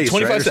 cents 20, a race,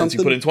 25 right, or cents. You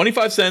something? put in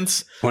 25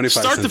 cents. 25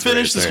 start to cents a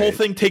finish, race, this all whole right.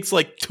 thing takes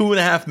like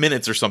 2.5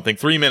 minutes or something,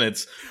 3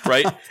 minutes,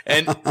 right?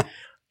 And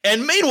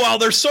meanwhile,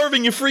 they're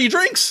serving you free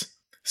drinks.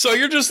 So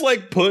you're just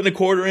like putting a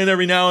quarter in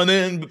every now and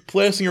then,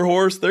 placing your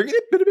horse. They're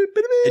gonna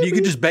And you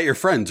could just bet your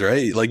friends,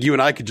 right? Like you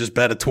and I could just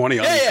bet a 20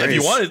 on this if race.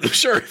 you wanted,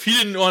 sure. If you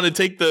didn't want to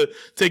take the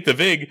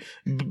vig,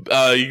 you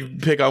can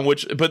pick on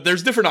which. But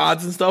there's different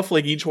odds and stuff.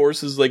 Like each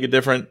horse is like a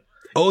different.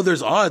 Oh,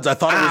 there's odds. I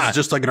thought it was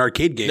just like an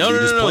arcade game. No, you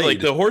no, just no, no. played. Like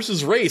the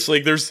horses race.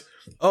 Like there's.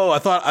 Oh, I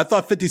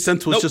thought 50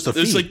 cents was Nope, just a fee.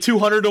 There's like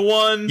 200 to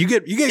 1. you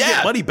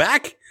get money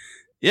back.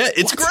 Yeah,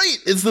 it's great.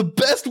 It's the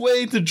best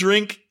way to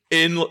drink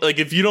in, like,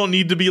 if you don't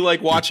need to be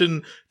like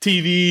watching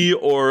TV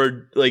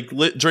or like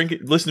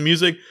listen to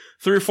music.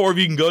 3 or 4 of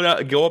you can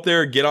go up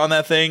there, get on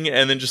that thing,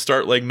 and then just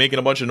start like making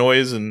a bunch of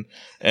noise and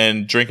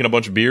drinking a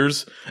bunch of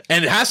beers.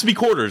 And it has to be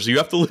quarters. You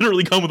have to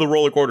literally come with a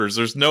roll of quarters.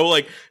 There's no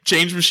like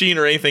change machine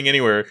or anything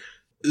anywhere.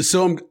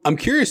 So I'm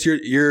curious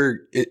your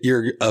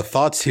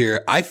thoughts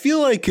here. I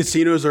feel like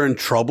casinos are in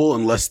trouble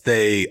unless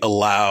they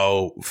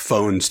allow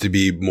phones to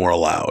be more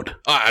allowed.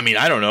 I mean,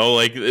 I don't know.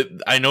 Like,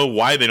 I know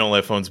why they don't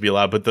let phones be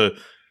allowed, but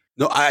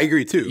No, I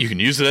agree too. you can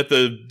use it at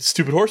the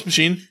stupid horse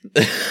machine.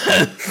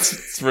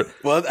 That's for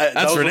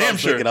damn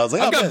sure. I was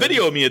like, I've got man.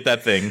 video of me at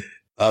that thing.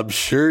 I'm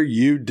sure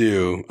you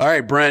do. All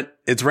right, Brent,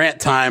 it's rant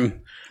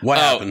time. What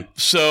happened?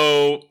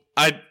 So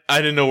I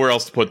didn't know where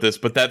else to put this,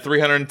 but that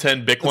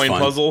 310 Bitcoin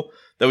fine. puzzle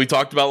that we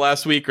talked about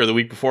last week or the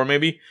week before,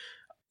 maybe. It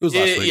was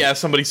last week. Yeah,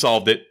 somebody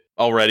solved it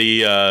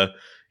already. There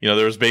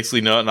was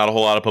basically not a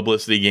whole lot of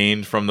publicity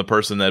gained from the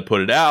person that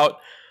put it out,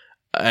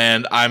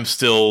 and I'm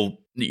still.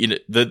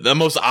 The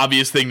most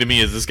obvious thing to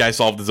me is this guy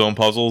solved his own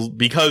puzzles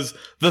because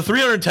the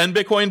 310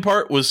 Bitcoin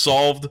part was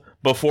solved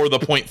before the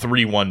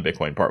 0.31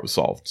 Bitcoin part was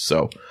solved.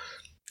 So,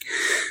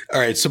 all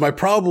right. So my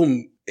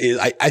problem is,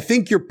 I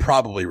think you're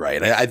probably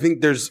right. I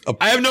think there's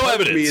I have no part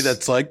of evidence. me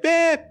that's like,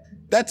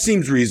 that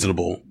seems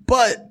reasonable.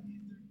 But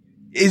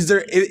is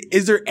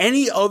there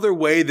any other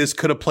way this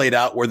could have played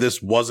out where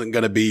this wasn't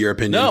going to be your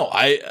opinion? no,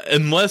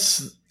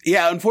 unless.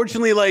 Yeah,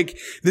 unfortunately, like,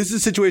 this is a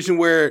situation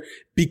where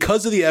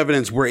because of the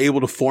evidence, we're able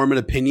to form an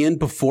opinion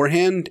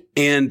beforehand,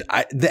 and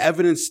the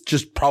evidence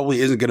just probably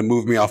isn't going to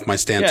move me off my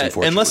stance,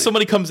 unfortunately. Unless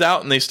somebody comes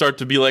out and they start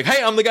to be like,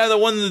 hey, I'm the guy that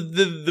won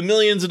the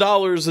millions of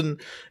dollars, and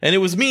it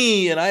was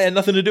me, and I had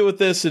nothing to do with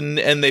this, and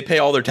they pay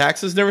all their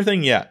taxes and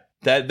everything, yeah.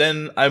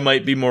 Then I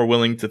might be more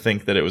willing to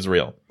think that it was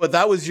real. But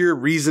that was your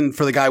reason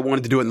for the guy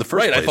wanted to do it in the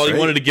first place, I thought he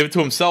wanted to give it to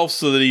himself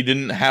so that he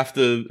didn't have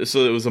to,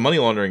 so it was a money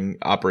laundering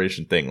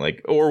operation thing,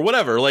 like, or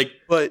whatever, like.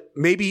 But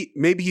maybe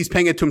he's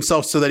paying it to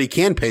himself so that he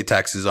can pay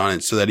taxes on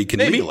it, so that he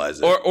can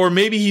legalize it. Or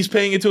maybe he's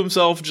paying it to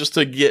himself just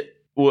to get,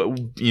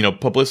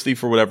 publicity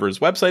for whatever his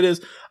website is.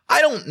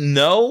 I don't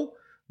know.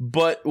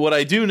 But what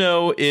I do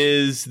know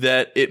is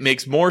that it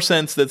makes more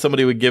sense that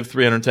somebody would give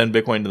 310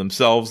 Bitcoin to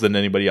themselves than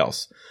anybody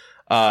else.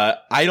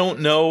 I don't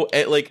know.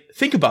 Like,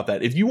 think about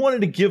that. If you wanted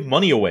to give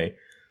money away,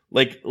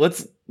 like,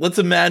 let's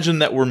imagine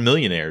that we're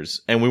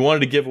millionaires and we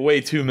wanted to give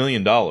away $2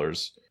 million.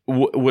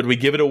 Would we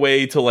give it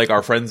away to like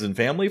our friends and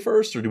family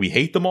first, or do we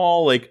hate them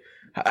all? Like,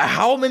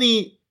 how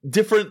many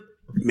different?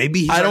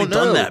 Maybe he's already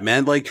done that,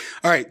 man. Like,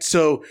 all right.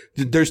 So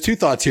there's 2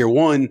 thoughts here.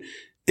 One,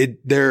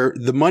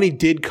 the money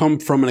did come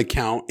from an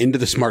account into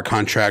the smart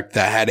contract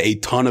that had a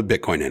ton of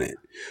Bitcoin in it.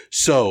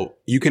 So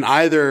you can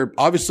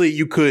obviously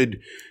you could,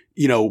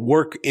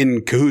 work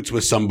in cahoots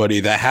with somebody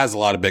that has a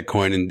lot of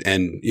Bitcoin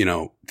and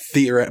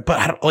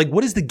but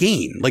what is the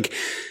gain? Like,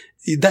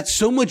 that's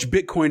so much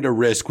Bitcoin to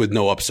risk with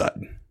no upside.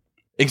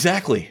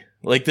 Exactly.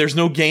 Like, there's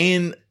no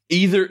gain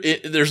either.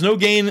 There's no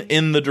gain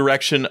in the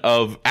direction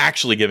of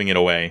actually giving it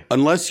away.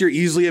 Unless you're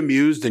easily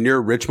amused and you're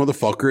a rich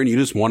motherfucker and you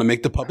just want to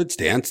make the puppets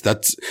dance.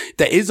 That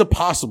is a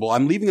possible.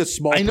 I'm leaving a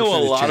small. I know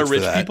a lot of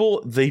rich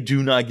people, they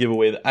do not give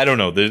away. I don't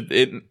know.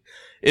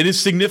 It is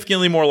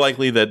significantly more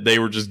likely that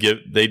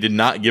they did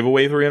not give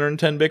away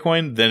 310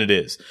 Bitcoin than it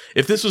is.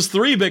 If this was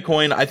 3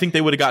 Bitcoin, I think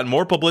they would have gotten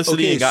more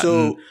publicity. Okay, and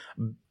gotten.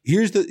 So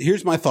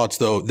here's my thoughts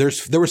though.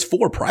 There was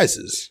 4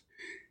 prizes.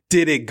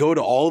 Did it go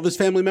to all of his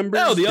family members?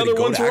 No, the other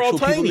ones were all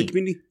tiny.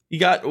 You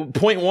got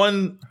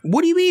 0.1.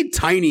 What do you mean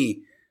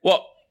tiny?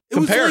 Well,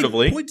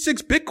 comparatively, it was like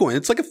 0.6 Bitcoin.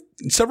 It's like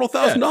several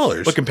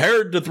 $1,000s. But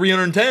compared to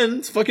 310,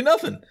 it's fucking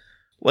nothing.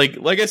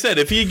 Like I said,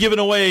 if he had given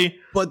away,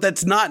 but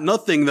that's not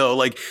nothing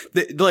though.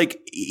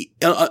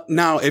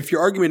 Now, if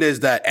your argument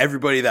is that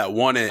everybody that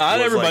won it,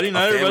 not everybody.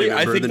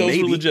 I think those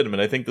were were legitimate.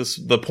 I think the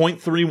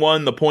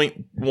 0.31, the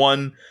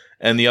 0.1,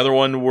 and the other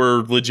one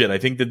were legit. I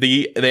think that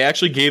they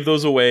actually gave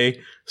those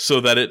away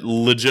so that it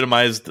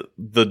legitimized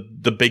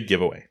the big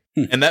giveaway,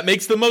 and that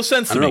makes the most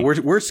sense to me.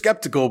 We're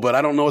skeptical, but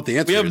I don't know what the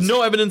answer is. We have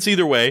no evidence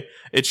either way.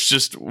 It's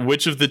just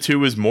which of the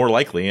two is more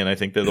likely, and I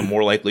think that the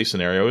more likely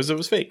scenario is it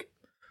was fake.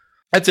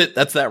 That's it.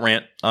 That's that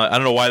rant. I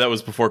don't know why that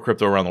was before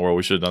Crypto Around the World.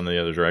 We should have done the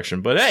other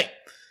direction. But hey,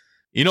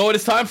 you know what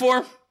it's time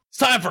for? It's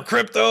time for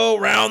Crypto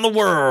Around the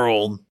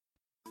World.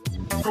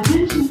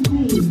 Attention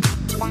please.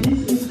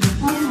 This is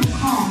the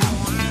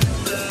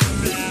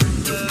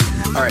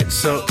All right,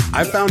 so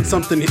I found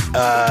something.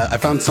 I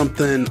found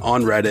something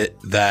on Reddit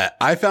that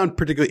I found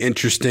particularly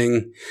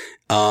interesting.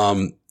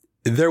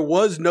 There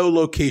was no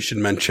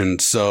location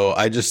mentioned, so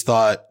I just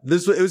thought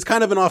it was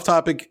kind of an off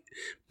topic,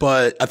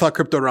 but I thought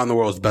Crypto Around the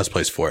World was the best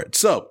place for it.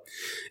 So,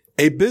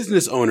 a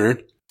business owner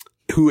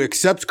who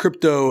accepts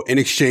crypto in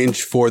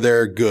exchange for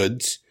their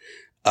goods,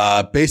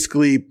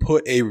 basically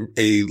put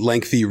a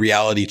lengthy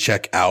reality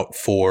check out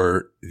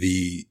for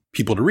the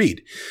people to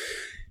read.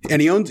 And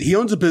he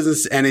owns a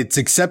business and it's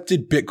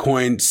accepted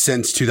Bitcoin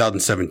since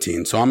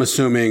 2017. So I'm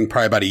assuming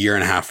probably about a year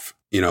and a half,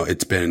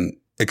 it's been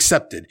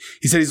accepted.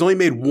 He said he's only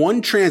made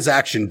one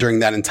transaction during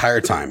that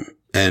entire time.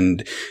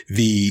 And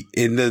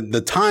in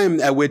the time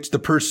at which the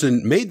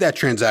person made that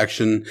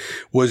transaction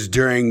was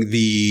during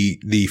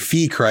the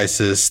fee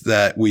crisis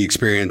that we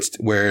experienced,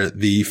 where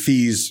the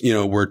fees,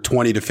 were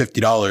 $20 to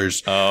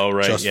 $50. Oh,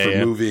 right. Just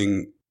for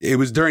moving. It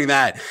was during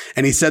that.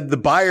 And he said the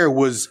buyer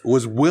was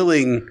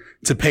willing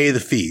to pay the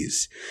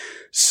fees.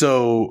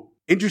 So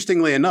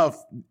interestingly enough,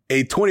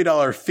 a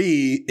 $20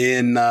 fee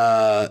in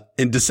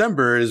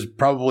December is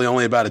probably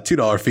only about a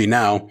 $2 fee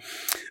now.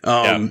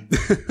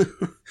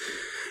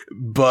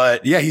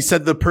 But yeah, he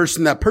said the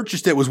person that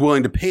purchased it was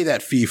willing to pay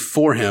that fee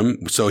for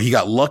him. So he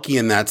got lucky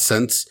in that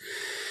sense.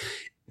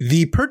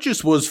 The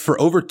purchase was for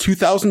over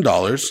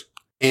 $2,000.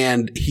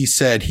 And he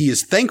said he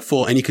is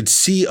thankful and he could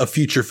see a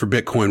future for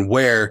Bitcoin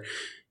where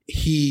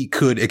he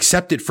could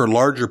accept it for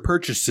larger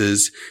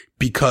purchases,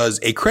 because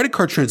a credit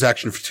card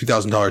transaction for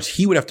 $2,000,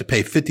 he would have to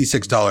pay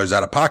 $56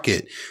 out of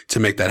pocket to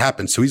make that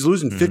happen. So he's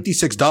losing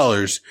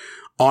 $56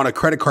 on a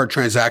credit card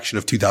transaction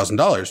of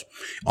 $2,000.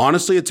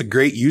 Honestly, it's a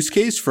great use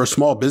case for a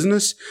small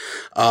business.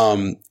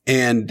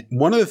 And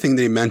one other thing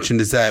that he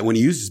mentioned is that when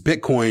he uses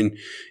Bitcoin,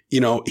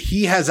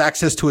 he has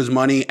access to his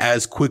money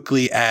as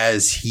quickly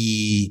as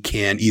he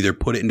can either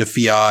put it into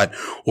fiat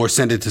or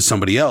send it to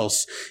somebody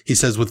else. He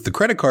says with the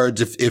credit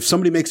cards, if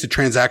somebody makes a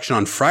transaction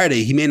on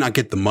Friday, he may not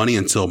get the money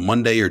until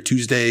Monday or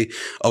Tuesday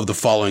of the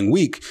following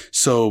week.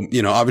 So,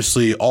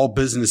 obviously all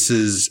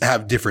businesses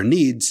have different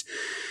needs.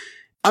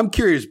 I'm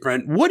curious,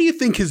 Brent, what do you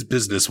think his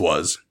business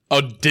was?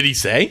 Oh, did he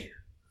say?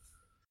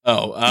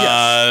 Oh,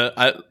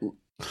 yes.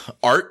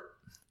 Art?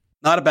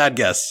 Not a bad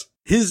guess.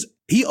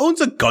 He owns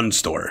a gun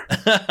store.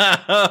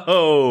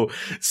 Oh,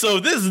 so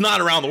this is not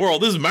around the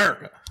world. This is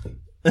America.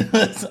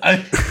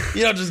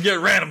 You don't just get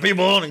random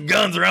people owning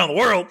guns around the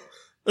world.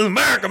 This is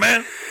America,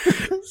 man.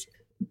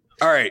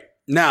 All right.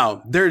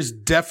 Now, there's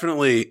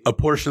definitely a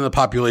portion of the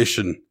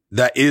population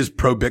that is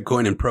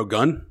pro-Bitcoin and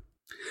pro-gun.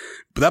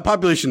 But that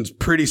population's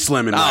pretty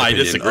slim in my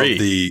opinion. I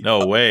disagree.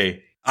 No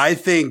way. I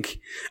think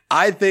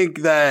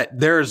that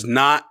there's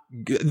not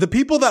the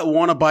people that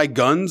want to buy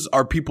guns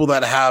are people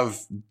that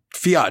have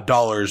fiat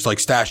dollars like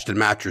stashed in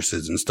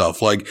mattresses and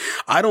stuff. Like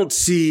I don't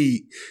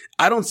see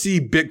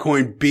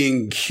Bitcoin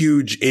being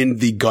huge in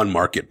the gun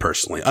market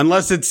personally,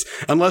 unless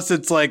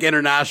it's like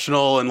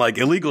international and like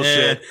illegal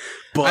shit.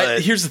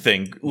 But here's the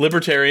thing.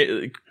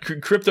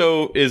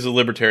 Crypto is a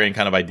libertarian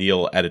kind of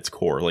ideal at its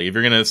core. Like if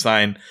you're going to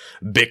assign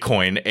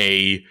Bitcoin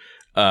a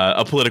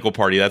political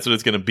party, that's what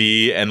it's going to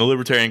be. And the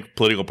libertarian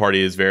political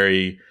party is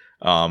very,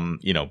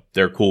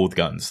 they're cool with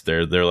guns.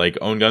 They're like,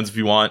 own guns if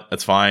you want.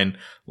 That's fine.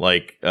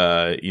 Like,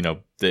 they're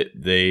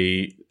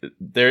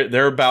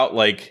about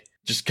like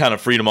just kind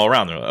of freedom all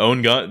around. Their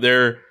own gun.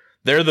 They're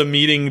the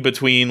meeting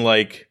between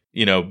like,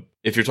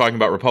 if you're talking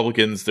about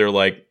Republicans, they're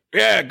like,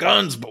 yeah,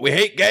 guns, but we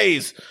hate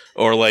gays.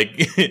 Or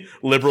like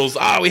liberals,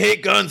 we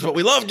hate guns, but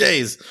we love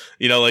gays.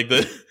 Like they're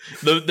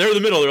in the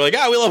middle. They're like,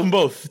 we love them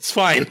both. It's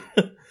fine.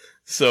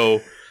 So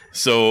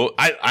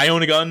I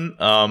own a gun.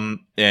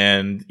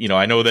 And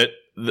I know that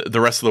the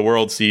rest of the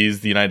world sees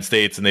the United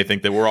States and they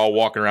think that we're all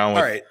walking around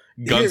with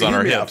guns on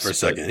our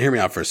hips. Hear me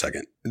out for a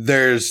second.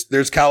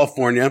 There's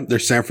California.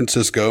 There's San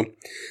Francisco.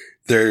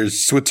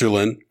 There's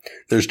Switzerland.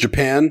 There's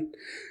Japan.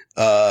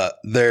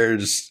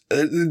 There's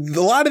a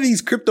lot of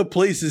these crypto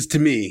places to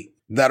me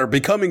that are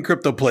becoming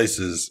crypto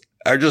places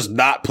are just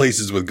not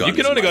places with guns.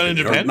 You can own a gun in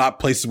Japan. Not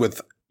places with.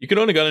 You can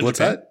own a gun in Japan. What's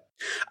that?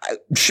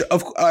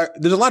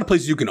 There's a lot of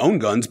places you can own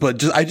guns,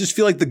 but I just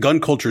feel like the gun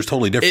culture is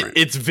totally different.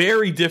 It's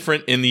very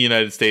different in the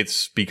United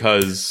States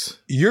because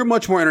you're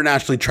much more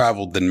internationally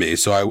traveled than me,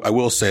 so I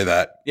will say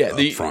that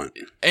up front.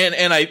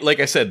 And I like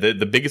I said,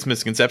 the biggest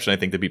misconception I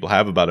think that people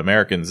have about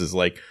Americans is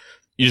like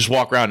you just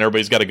walk around,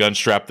 everybody's got a gun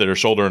strapped to their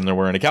shoulder and they're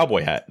wearing a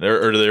cowboy hat,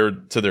 or they're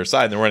to their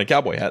side and they're wearing a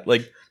cowboy hat,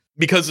 like.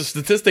 Because the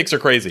statistics are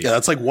crazy. Yeah,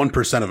 that's like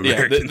 1% of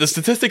Americans. Yeah, the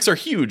statistics are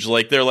huge.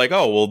 Like, they're like,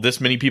 oh, well,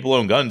 this many people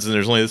own guns and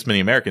there's only this many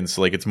Americans.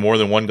 So, like, it's more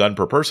than one gun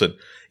per person.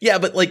 Yeah,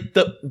 but, like,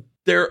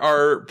 there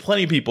are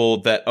plenty of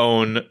people that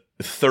own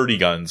 30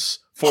 guns,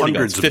 40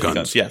 Hundreds guns, 50 of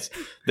guns. Yes.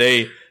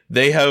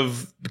 They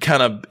have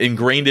kind of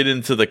ingrained it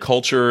into the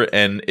culture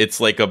and it's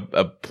like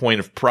a point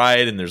of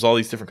pride and there's all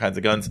these different kinds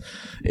of guns.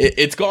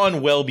 It's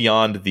gone well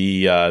beyond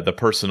the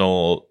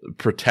personal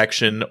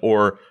protection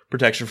or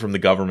protection from the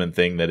government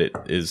thing that it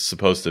is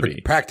supposed to be.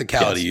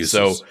 Practicality uses.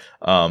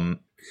 So,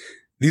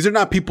 these are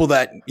not people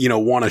that,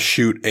 want to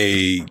shoot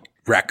a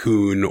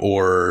raccoon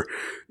or,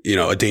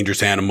 a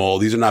dangerous animal.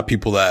 These are not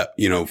people that,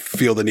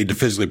 feel the need to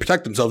physically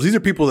protect themselves. These are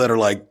people that are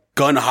like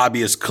gun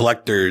hobbyist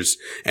collectors,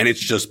 and it's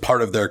just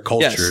part of their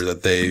culture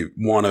that they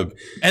want to.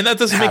 And that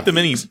doesn't make them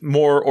any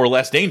more or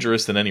less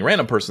dangerous than any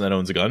random person that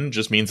owns a gun. It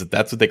just means that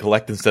that's what they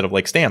collect instead of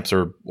like stamps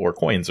or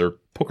coins or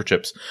poker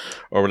chips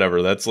or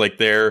whatever. That's like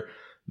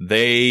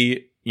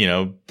they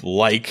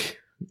like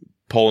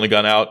pulling a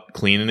gun out,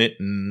 cleaning it,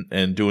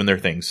 and doing their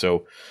thing.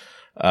 So,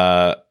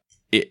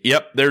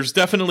 there's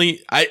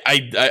definitely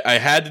I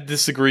had to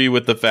disagree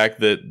with the fact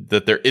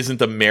that there isn't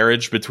a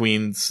marriage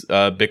between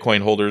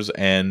Bitcoin holders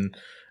and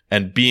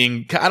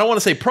being, I don't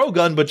want to say pro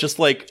gun, but just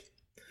like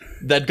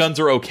that guns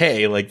are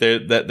okay, like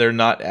they're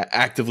not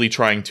actively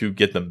trying to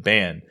get them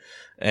banned.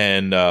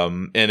 And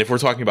if we're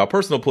talking about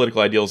personal political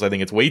ideals, I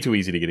think it's way too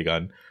easy to get a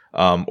gun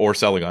or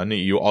sell a gun.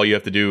 All you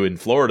have to do in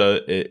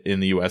Florida,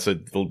 in the U.S.,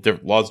 the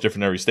law's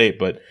different in every state,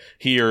 but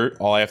here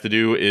all I have to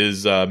do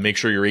is make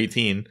sure you're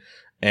 18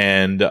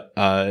 and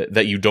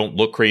that you don't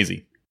look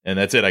crazy, and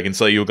that's it. I can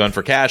sell you a gun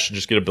for cash and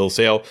just get a bill of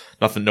sale.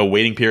 Nothing, no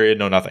waiting period,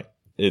 no nothing.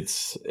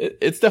 It's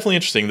definitely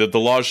interesting that the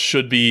laws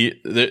should be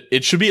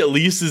at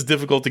least as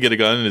difficult to get a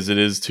gun as it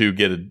is to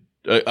get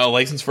a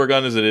license for a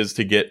gun as it is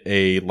to get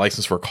a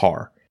license for a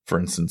car, for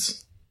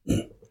instance.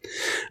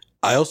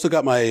 I also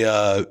got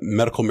my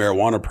medical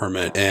marijuana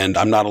permit, and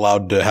I'm not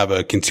allowed to have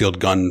a concealed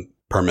gun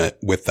permit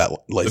with that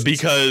license.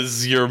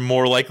 Because you're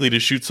more likely to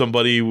shoot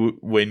somebody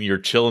when you're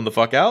chilling the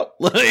fuck out?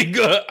 Like,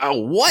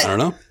 what? I don't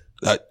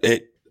know.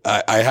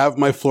 I have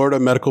my Florida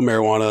medical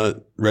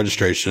marijuana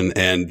registration,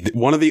 and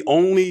one of the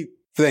only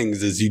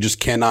things is you just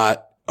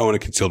cannot own a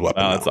concealed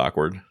weapon. Oh, that's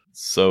awkward.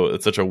 So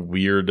it's such a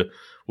weird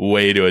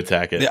way to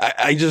attack it.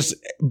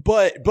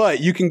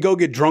 But you can go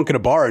get drunk at a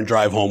bar and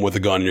drive home with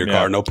a gun in your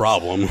car, no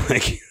problem.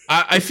 Like,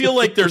 I feel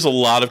like there's a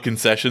lot of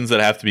concessions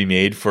that have to be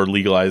made for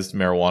legalized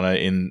marijuana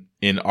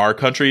in our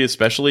country,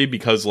 especially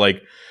because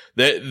like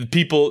there's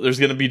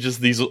going to be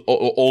just these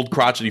old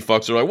crotchety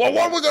fucks who are like, well,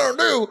 what are we going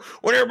to do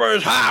when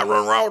everybody's high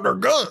running around with their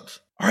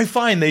guns? All right,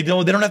 fine. They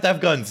don't have to have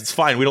guns. It's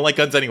fine. We don't like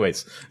guns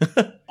anyways.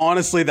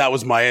 Honestly, that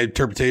was my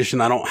interpretation.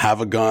 I don't have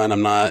a gun.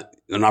 I'm not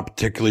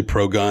particularly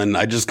pro gun.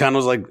 I just kind of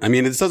was like, I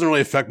mean, this doesn't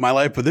really affect my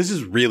life, but this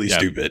is really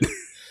stupid.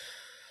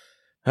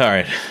 All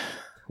right.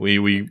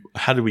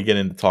 How did we get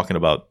into talking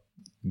about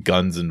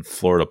guns and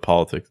Florida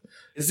politics?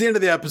 It's the end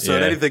of the episode.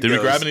 Yeah. Anything Did goes.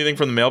 we grab anything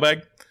from the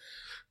mailbag?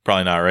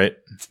 Probably not, right?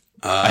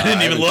 I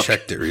didn't even look.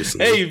 Checked it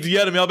recently. Hey, if you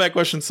had a mailbag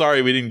question,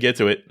 sorry we didn't get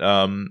to it.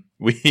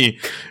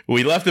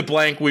 We left it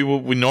blank. We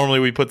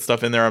normally put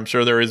stuff in there. I'm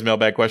sure there is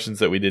mailbag questions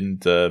that we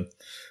didn't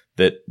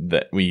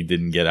that we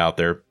didn't get out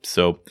there.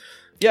 So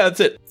yeah,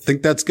 that's it. I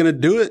think that's gonna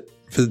do it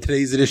for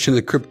today's edition of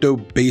the Crypto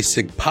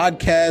Basic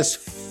Podcast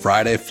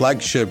Friday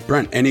flagship.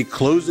 Brent, any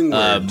closing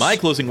words? My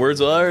closing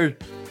words are: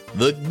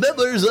 the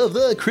members of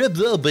the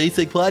Crypto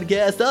Basic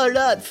Podcast are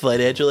not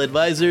financial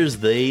advisors.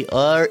 They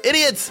are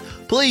idiots.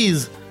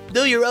 Please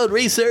do your own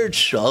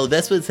research. All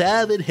investments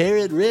have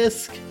inherent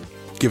risk.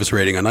 Give us a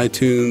rating on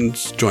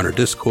iTunes. Join our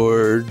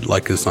Discord.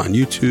 Like us on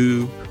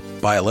YouTube.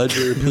 Buy a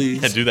ledger,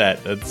 please. Yeah, do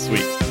that. That's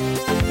sweet.